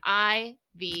 So am I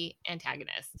the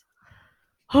antagonist?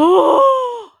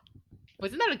 Oh,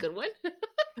 Wasn't that a good one?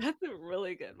 that's a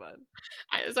really good one.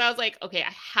 So I was like, okay,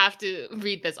 I have to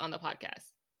read this on the podcast.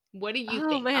 What do you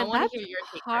think? I Man, want that's to hear your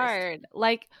take first. hard.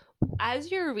 Like,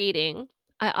 as you're reading,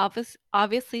 I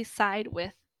obviously side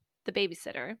with the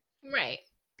babysitter. Right.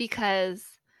 Because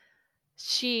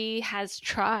she has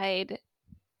tried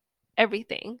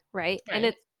everything, right?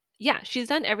 And she's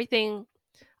done everything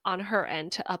on her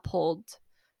end to uphold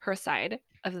her side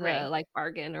of the like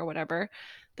bargain or whatever,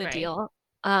 the deal.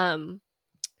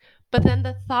 But then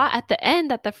the thought at the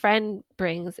end that the friend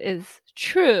brings is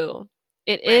true.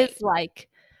 It is like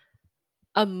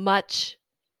a much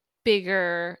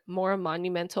bigger, more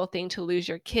monumental thing to lose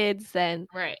your kids than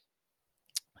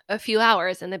a few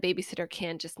hours, and the babysitter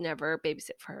can just never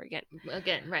babysit for her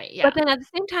again. Right, yeah. But then at the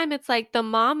same time, it's like the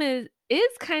mom is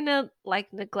kind of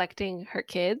like neglecting her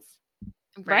kids,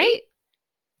 right?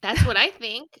 That's what I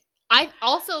think. I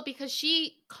also, because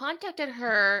she contacted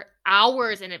her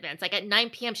hours in advance, like at 9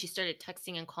 p.m. she started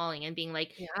texting and calling and being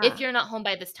like, if you're not home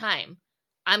by this time,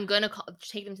 I'm gonna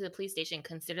take them to the police station,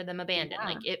 consider them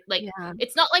abandoned.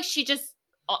 It's not like she just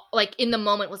like in the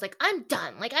moment was like, I'm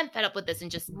done, like I'm fed up with this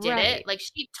and just did it. Like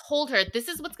she told her this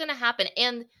is what's gonna happen.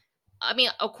 And I mean,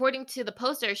 according to the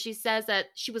poster, she says that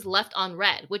she was left on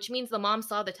red, which means the mom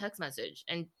saw the text message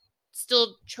and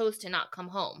still chose to not come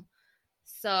home.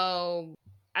 So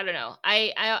I don't know.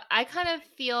 I kind of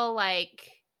feel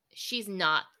like she's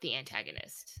not the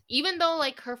antagonist, even though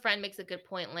like her friend makes a good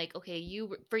point. Like, okay,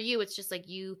 for you, it's just like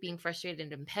you being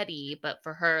frustrated and petty, but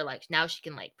for her, like now she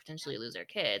can like potentially lose her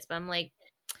kids. But I'm like,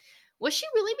 was she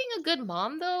really being a good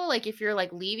mom though? Like if you're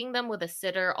like leaving them with a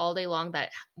sitter all day long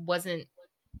that wasn't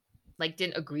like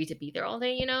didn't agree to be there all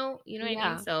day, you know what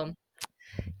I mean? So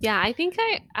yeah, I think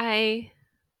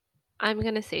I'm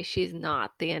gonna say she's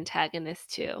not the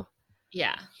antagonist too.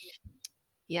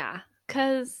 Yeah,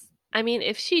 because I mean,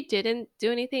 if she didn't do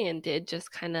anything and did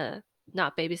just kind of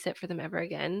not babysit for them ever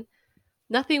again,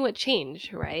 nothing would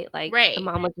change, right? Like the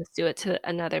mom would just do it to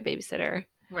another babysitter.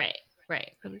 Right.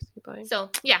 I'm just going. So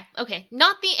yeah, okay,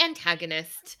 not the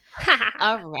antagonist.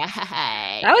 All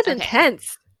right, that was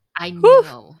intense. I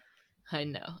know.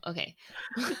 Okay.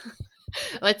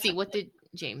 Let's see, what did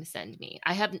James send me?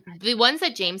 I have the ones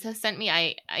that James has sent me.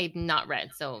 I've not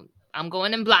read, so I'm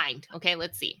going in blind. Okay,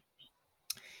 let's see.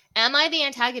 Am I the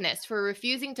antagonist for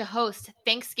refusing to host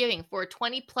Thanksgiving for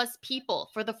 20 plus people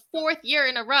for the 4th year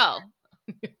in a row?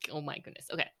 Oh my goodness.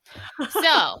 Okay.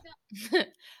 So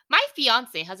my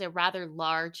fiance has a rather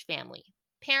large family.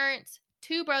 Parents,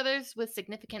 2 brothers with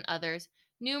significant others,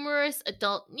 numerous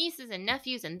adult nieces and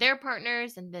nephews and their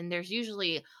partners, and then there's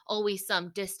usually always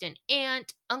some distant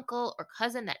aunt, uncle, or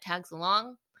cousin that tags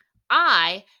along.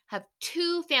 I have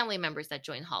 2 family members that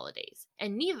join holidays,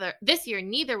 and this year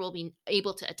neither will be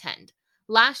able to attend.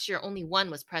 Last year only one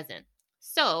was present.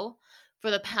 So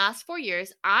for the past 4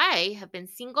 years, I have been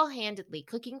single-handedly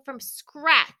cooking from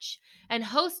scratch and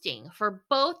hosting for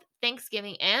both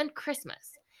Thanksgiving and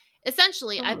Christmas.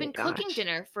 Essentially, I've been cooking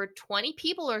dinner for 20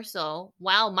 people or so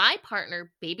while my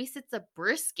partner babysits a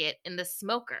brisket in the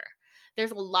smoker.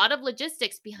 There's a lot of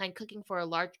logistics behind cooking for a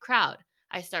large crowd.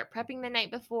 I start prepping the night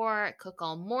before, cook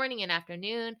all morning and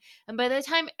afternoon, and by the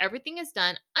time everything is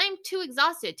done, I'm too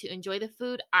exhausted to enjoy the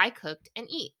food I cooked and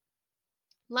eat.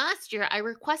 Last year, I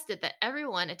requested that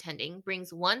everyone attending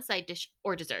brings one side dish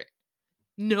or dessert.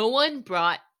 No one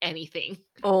brought anything.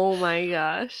 Oh my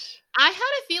gosh. I had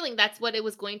a feeling that's what it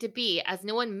was going to be, as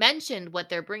no one mentioned what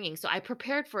they're bringing, so I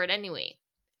prepared for it anyway.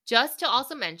 Just to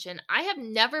also mention, I have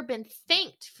never been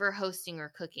thanked for hosting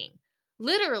or cooking.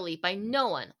 Literally by no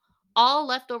one. All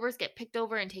leftovers get picked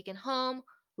over and taken home.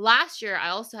 Last year, I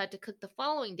also had to cook the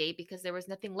following day because there was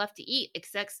nothing left to eat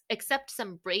except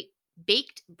some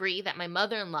baked brie that my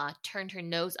mother-in-law turned her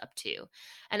nose up to,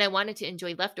 and I wanted to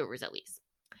enjoy leftovers at least.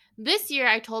 This year,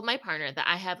 I told my partner that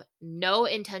I have no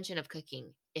intention of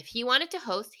cooking. If he wanted to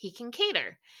host, he can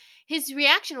cater. His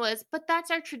reaction was, "But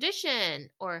that's our tradition,"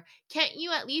 or "Can't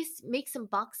you at least make some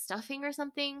box stuffing or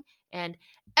something?" And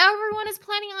 "Everyone is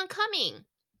planning on coming."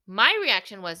 My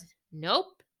reaction was,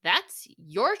 "Nope, that's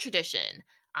your tradition.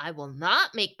 I will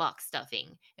not make box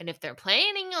stuffing. And if they're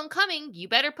planning on coming, you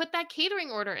better put that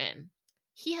catering order in."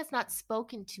 He has not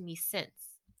spoken to me since.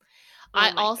 Oh I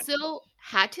my god. also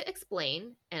had to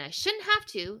explain, and I shouldn't have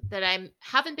to, that I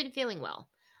haven't been feeling well.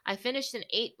 I finished an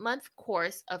 8-month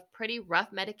course of pretty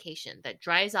rough medication that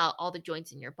dries out all the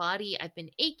joints in your body. I've been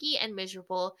achy and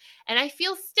miserable, and I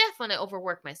feel stiff when I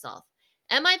overwork myself.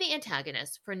 Am I the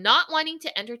antagonist for not wanting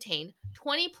to entertain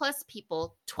 20 plus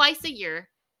people twice a year,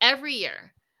 every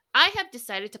year? I have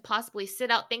decided to possibly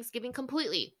sit out Thanksgiving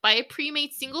completely, buy a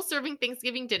pre-made single-serving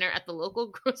Thanksgiving dinner at the local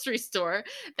grocery store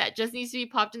that just needs to be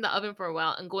popped in the oven for a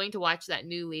while, and going to watch that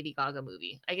new Lady Gaga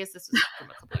movie. I guess this was from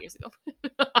a couple years ago.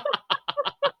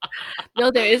 No,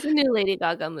 there is a new Lady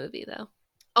Gaga movie though.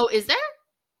 Oh, is there?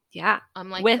 Yeah, I'm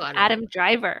like, with God, Adam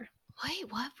Driver. wait,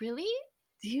 what? Really?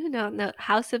 Do you know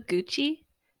House of Gucci?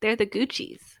 They're the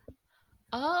Guccis.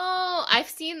 Oh, I've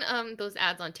seen those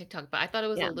ads on TikTok, but I thought it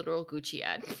was Yeah. a literal Gucci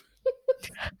ad.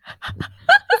 I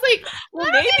was like, Well,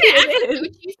 what maybe are they it asking is.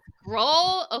 Gucci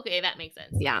scroll? Okay, that makes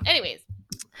sense. Yeah. Anyways,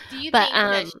 do you But, think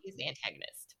that she's the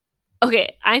antagonist?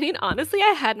 Okay, I mean, honestly,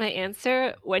 I had my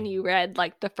answer when you read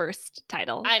like the first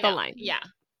title, I the know. line. Yeah.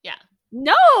 Yeah.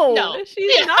 No, No.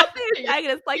 she's Yeah. not the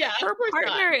antagonist. Like Yeah, of her course not.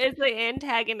 partner is the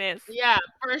antagonist. Yeah,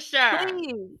 for sure.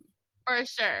 Please. For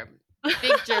sure.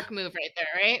 Big jerk move right there,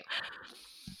 right?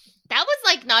 That was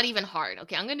like not even hard.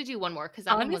 Okay, I'm gonna do one more because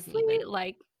that one wasn't Honestly, even.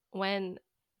 like when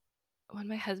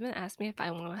my husband asked me if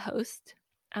I want to host,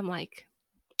 I'm like,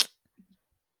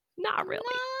 not really.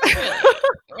 Not really,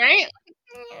 right?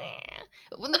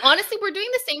 Well, honestly, we're doing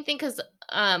the same thing because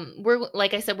we're,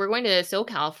 like I said, we're going to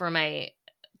SoCal for my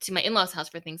in-laws' house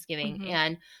for Thanksgiving. Mhm.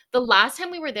 And the last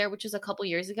time we were there, which was a couple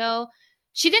years ago,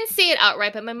 she didn't say it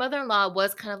outright, but my mother-in-law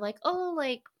was kind of like, "Oh,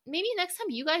 like maybe next time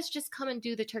you guys just come and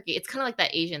do the turkey." It's kind of like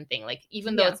that Asian thing. Like,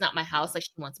 even though Yeah. it's not my house, like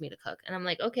she wants me to cook. And I'm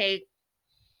like, okay,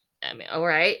 I mean, all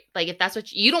right. Like, if that's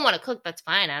what you don't want to cook, that's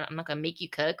fine. I'm not going to make you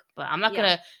cook, but I'm not Yeah.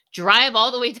 going to drive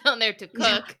all the way down there to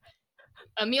Yeah. cook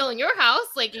a meal in your house.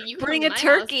 Like, you can Bring come a to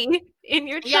my house. turkey in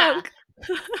your Yeah. trunk.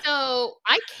 So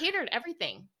I catered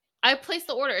everything. I placed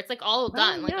the order. It's like all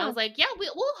done. Like, I yeah. was like, yeah,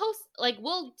 we'll host, like,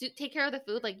 we'll take care of the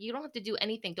food. Like, you don't have to do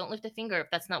anything. Don't lift a finger if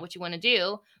that's not what you want to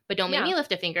do, but don't make Yeah. me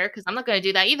lift a finger because I'm not going to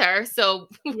do that either. So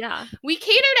Yeah. we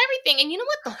catered everything. And you know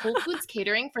what? The Whole Foods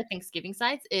catering for Thanksgiving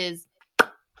sides is,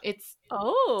 it's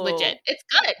Oh. legit. It's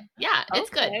good. Yeah, it's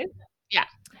good. Okay. Yeah.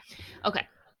 Okay.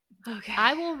 Okay.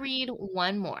 I will read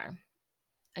one more.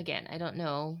 Again, I don't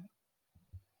know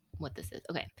what this is.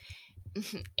 Okay.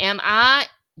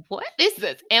 What is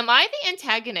this? Am I the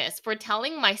antagonist for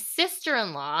telling my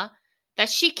sister-in-law that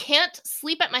she can't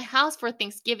sleep at my house for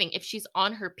Thanksgiving if she's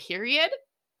on her period?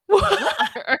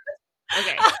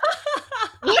 Okay.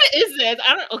 What is this?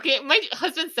 Okay, my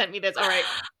husband sent me this. All right.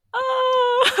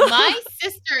 Oh. My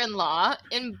sister-in-law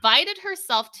invited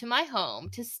herself to my home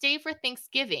to stay for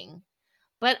Thanksgiving,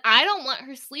 but I don't want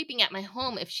her sleeping at my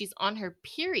home if she's on her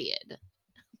period.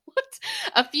 What?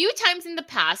 A few times in the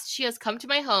past, she has come to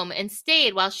my home and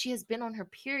stayed while she has been on her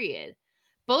period.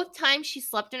 Both times she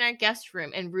slept in our guest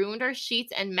room and ruined our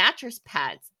sheets and mattress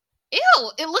pads.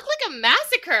 Ew, it looked like a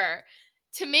massacre.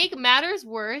 To make matters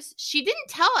worse, she didn't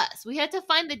tell us. We had to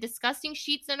find the disgusting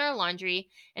sheets in our laundry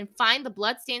and find the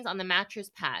bloodstains on the mattress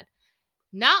pad.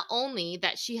 Not only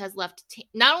that, she has left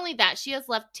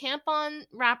tampon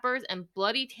wrappers and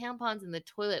bloody tampons in the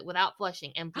toilet without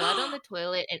flushing, and blood on the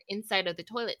toilet and inside of the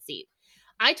toilet seat.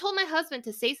 I told my husband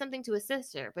to say something to his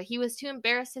sister, but he was too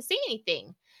embarrassed to say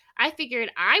anything. I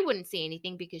figured I wouldn't say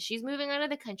anything because she's moving out of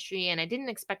the country and I didn't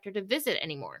expect her to visit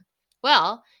anymore.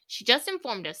 Well, she just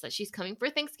informed us that she's coming for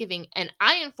Thanksgiving, and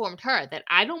I informed her that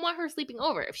I don't want her sleeping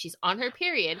over if she's on her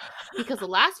period, because the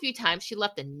last few times she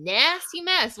left a nasty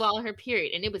mess while on her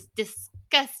period, and it was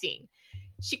disgusting.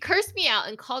 She cursed me out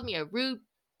and called me a rude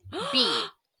bee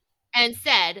and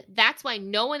said that's why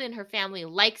no one in her family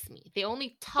likes me. They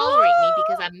only tolerate me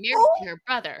because I'm married to her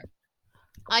brother.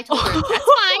 I told her that's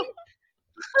fine.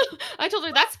 I told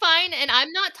her that's fine, and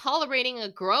I'm not tolerating a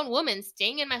grown woman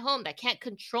staying in my home that can't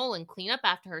control and clean up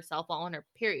after herself while on her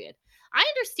period. I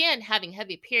understand having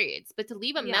heavy periods, but to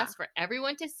leave a mess for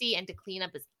everyone to see and to clean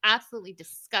up is absolutely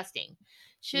disgusting.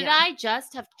 Should I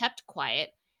just have kept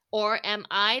quiet, or am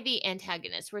I the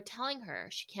antagonist for telling her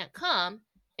she can't come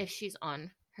if she's on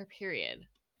her period?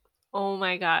 Oh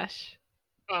my gosh.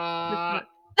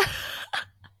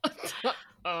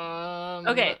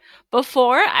 Okay,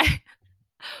 before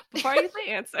I get the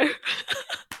answer,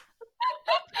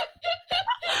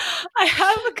 I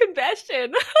have a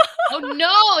confession. Oh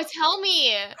no, tell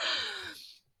me.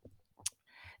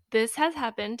 This has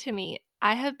happened to me.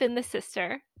 I have been the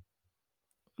sister,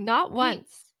 not Wait.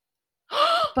 once,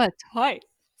 but twice.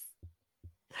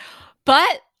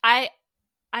 But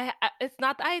it's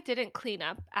not that I didn't clean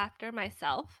up after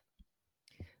myself,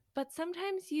 but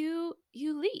sometimes you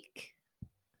leak.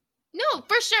 No,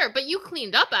 for sure. But you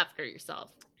cleaned up after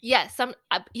yourself. Yes,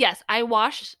 yes, I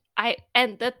washed.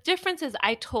 And the difference is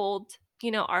I told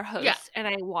our host, and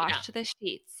I washed the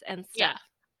sheets and stuff.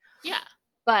 Yeah.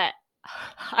 But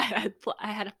I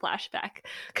had a flashback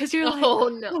because you're like, oh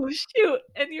no, oh shoot,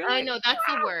 and you're like, I know that's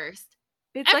the worst.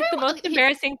 It's like the most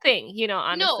embarrassing thing,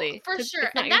 honestly. No, for sure,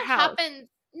 it's not and your that house. happens.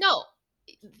 No,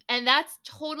 and that's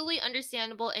totally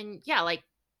understandable. And yeah, like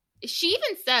she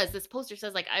even says, this poster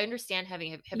says, like, I understand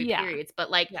having heavy periods,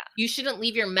 but like you shouldn't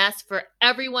leave your mess for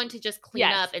everyone to just clean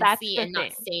up and see and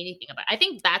not say anything about it. I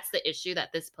think that's the issue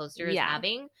that this poster is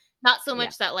having. Not so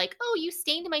much that like, oh, you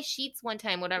stained my sheets one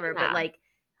time, whatever, but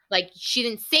like she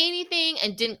didn't say anything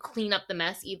and didn't clean up the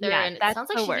mess either. Yeah, and it sounds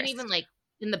like she didn't even like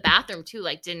in the bathroom too,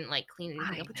 like didn't like clean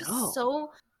anything up, which is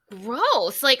so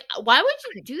gross. Like, why would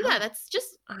you do that? That's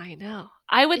just, I know.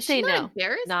 I would say no.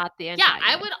 Embarrassed? Not the antagonist.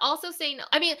 Yeah, I would also say no.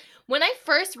 I mean, when I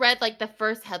first read like the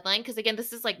first headline, because again,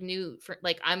 this is like new for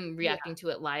like I'm reacting to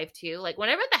it live too. Like when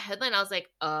I read the headline, I was like,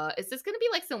 is this gonna be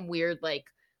like some weird like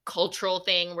cultural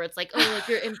thing where it's like, oh, like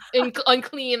you're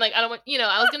unclean, like I don't want,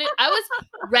 I was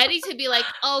ready to be like,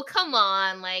 oh, come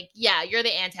on, like, yeah, you're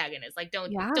the antagonist, like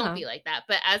don't be like that.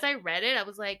 But as I read it, I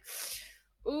was like,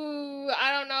 ooh,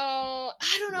 I don't know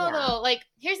though. Like,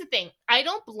 here's the thing, I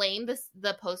don't blame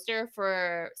the poster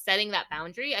for setting that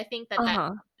boundary. I think that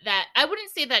that I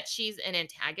wouldn't say that she's an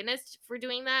antagonist for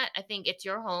doing that. I think it's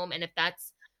your home, and if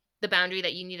that's the boundary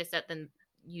that you need to set, then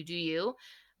you do you.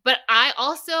 But I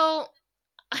also,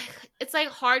 it's like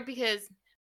hard because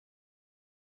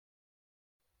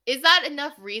is that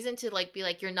enough reason to like be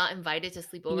like you're not invited to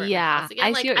sleep over at my house again?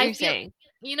 I like see what you're saying.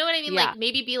 You know what I mean? Like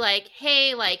maybe be like,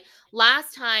 hey, like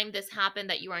last time this happened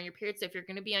that you were on your period, so if you're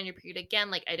going to be on your period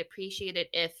again, like I'd appreciate it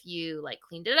if you like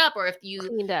cleaned it up, or if you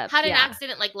had an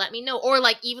accident, like let me know, or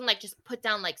like even like just put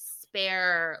down like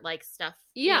spare like stuff,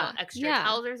 extra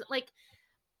towels or like.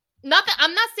 Not that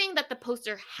I'm not saying that the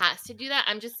poster has to do that.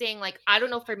 I'm just saying, like, I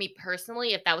don't know, for me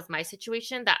personally, if that was my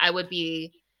situation, that I would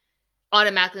be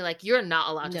automatically like, you're not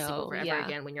allowed to sleep over ever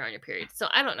again when you're on your period. So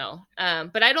I don't know.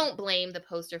 But I don't blame the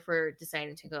poster for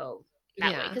deciding to go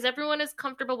that way, because everyone is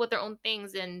comfortable with their own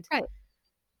things. And I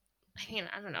mean,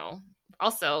 I don't know.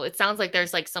 Also, it sounds like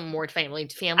there's like some more family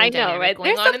dynamic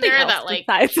going on in there that like,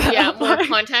 more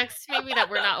context maybe that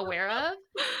we're not aware of.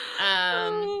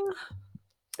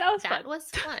 That was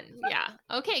fun. Yeah.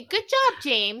 Okay. Good job,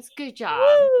 James. Good job.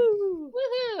 Woo!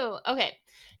 Woohoo. Okay.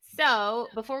 So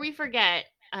before we forget,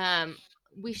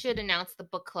 we should announce the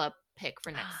book club pick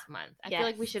for next month. I feel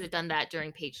like we should have done that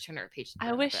during Page Turner.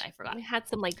 I wish I forgot. We had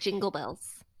some like jingle bells.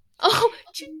 Oh,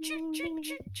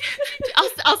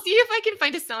 I'll see if I can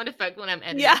find a sound effect when I'm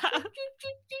editing. Yeah.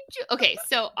 Okay.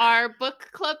 So our book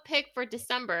club pick for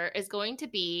December is going to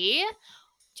be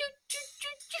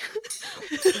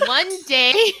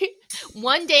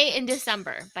One Day in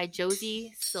December by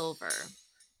Josie Silver.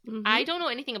 I don't know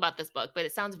anything about this book, but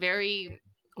it sounds very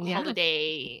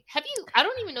holiday. I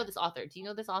don't even know this author. Do you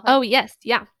know this author? Oh yes,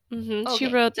 yeah. Okay. She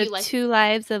wrote the Two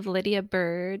Lives of Lydia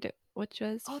Bird, which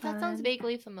was fun. That sounds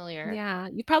vaguely familiar. Yeah,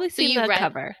 you've probably seen the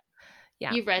cover.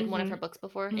 Yeah, you've read one of her books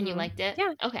before and you liked it.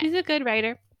 Yeah, okay. She's a good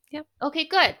writer. Yeah. Okay,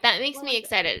 good. That makes me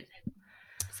excited.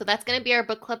 So that's going to be our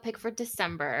book club pick for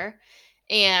December.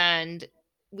 And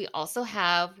we also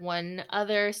have one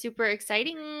other super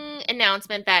exciting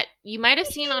announcement that you might have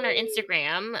seen on our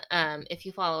Instagram, if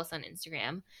you follow us on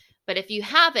Instagram. But if you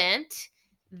haven't,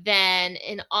 then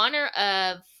in honor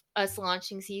of us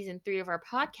launching season 3 of our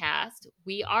podcast,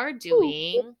 we are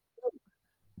doing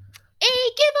a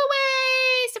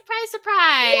giveaway! Surprise,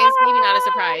 surprise! Yes! Maybe not a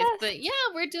surprise, but yeah,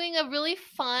 we're doing a really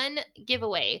fun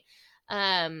giveaway.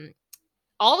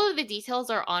 All of the details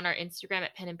are on our Instagram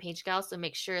at Pen and Page Gal, so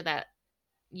make sure that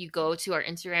you go to our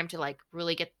Instagram to like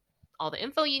really get all the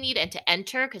info you need and to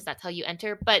enter, because that's how you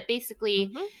enter. But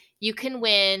basically, you can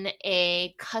win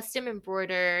a custom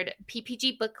embroidered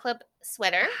PPG Book Club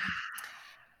sweater,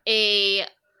 a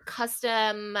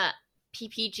custom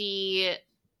PPG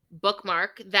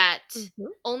bookmark that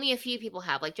only a few people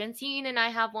have. Like Jensine and I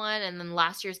have one, and then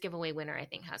last year's giveaway winner I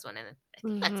think has one, and I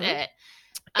think that's it.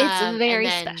 It's very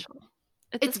special.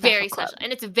 It's very special,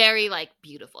 and it's very like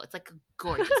beautiful. It's like a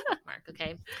gorgeous bookmark.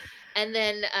 Okay. And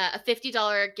then a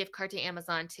 $50 gift card to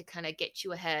Amazon to kind of get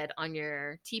you ahead on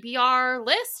your TBR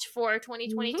list for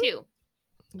 2022.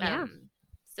 Yeah.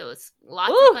 So it's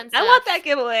lots Ooh, of fun stuff. I want that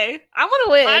giveaway. I want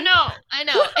to win. I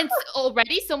know. And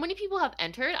already so many people have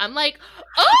entered. I'm like,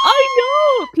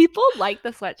 I know. People like the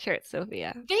sweatshirt,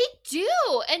 Sophia. They do.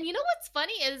 And you know what's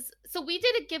funny is, so we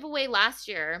did a giveaway last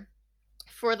year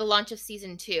for the launch of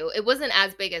season 2. It wasn't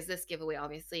as big as this giveaway,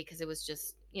 obviously, because it was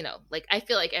just, like, I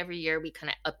feel like every year we kind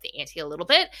of up the ante a little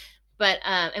bit. But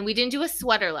and we didn't do a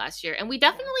sweater last year, and we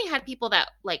definitely had people that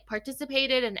like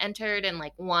participated and entered and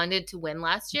like wanted to win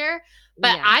last year.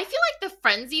 But Yeah. I feel like the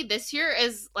frenzy this year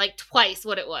is like twice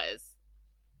what it was.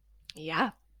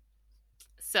 Yeah.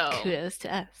 So kudos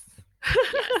to us.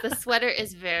 Yes, the sweater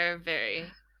is very, very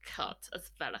cute.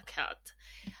 It's very cute.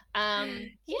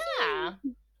 Yeah.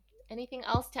 Anything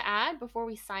else to add before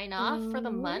we sign off for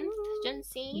the month,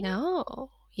 Jensine?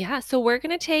 No. Yeah. So we're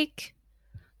gonna take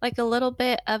like a little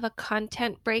bit of a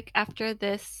content break after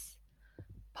this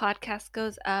podcast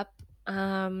goes up.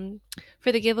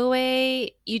 For the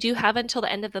giveaway, you do have until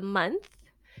the end of the month,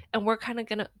 and we're kind of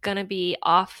gonna be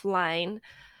offline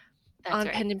on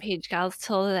right. Pen and Page Gals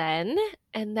till then,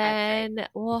 and then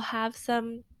we'll have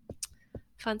some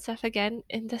fun stuff again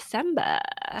in December.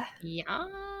 Yeah.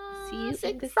 See you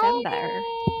in December.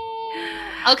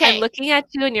 Okay. I'm looking at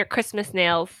you and your Christmas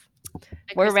nails.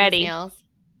 We're ready. Nails.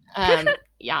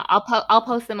 Yeah, I'll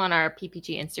post them on our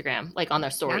PPG Instagram, like on their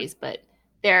stories, but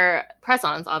they're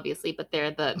press-ons, obviously, but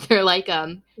they're like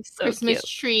so Christmas cute.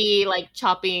 tree, like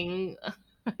chopping.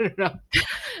 I don't know.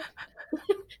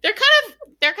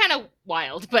 they're kind of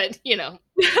wild, but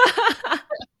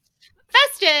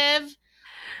festive.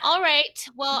 All right.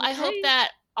 Well, I hope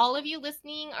that all of you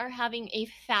listening are having a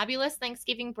fabulous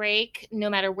Thanksgiving break, no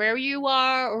matter where you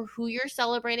are or who you're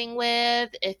celebrating with.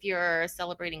 If you're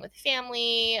celebrating with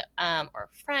family or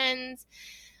friends,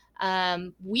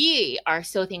 we are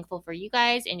so thankful for you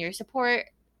guys and your support,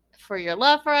 for your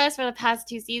love for us for the past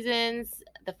 2 seasons,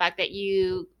 the fact that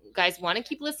you guys want to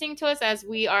keep listening to us as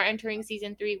we are entering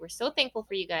season 3. We're so thankful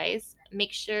for you guys.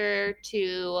 Make sure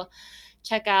to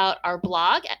check out our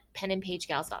blog at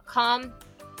penandpagegals.com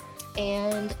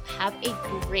and have a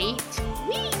great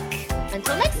week.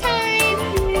 Until next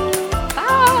time.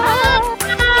 Bye.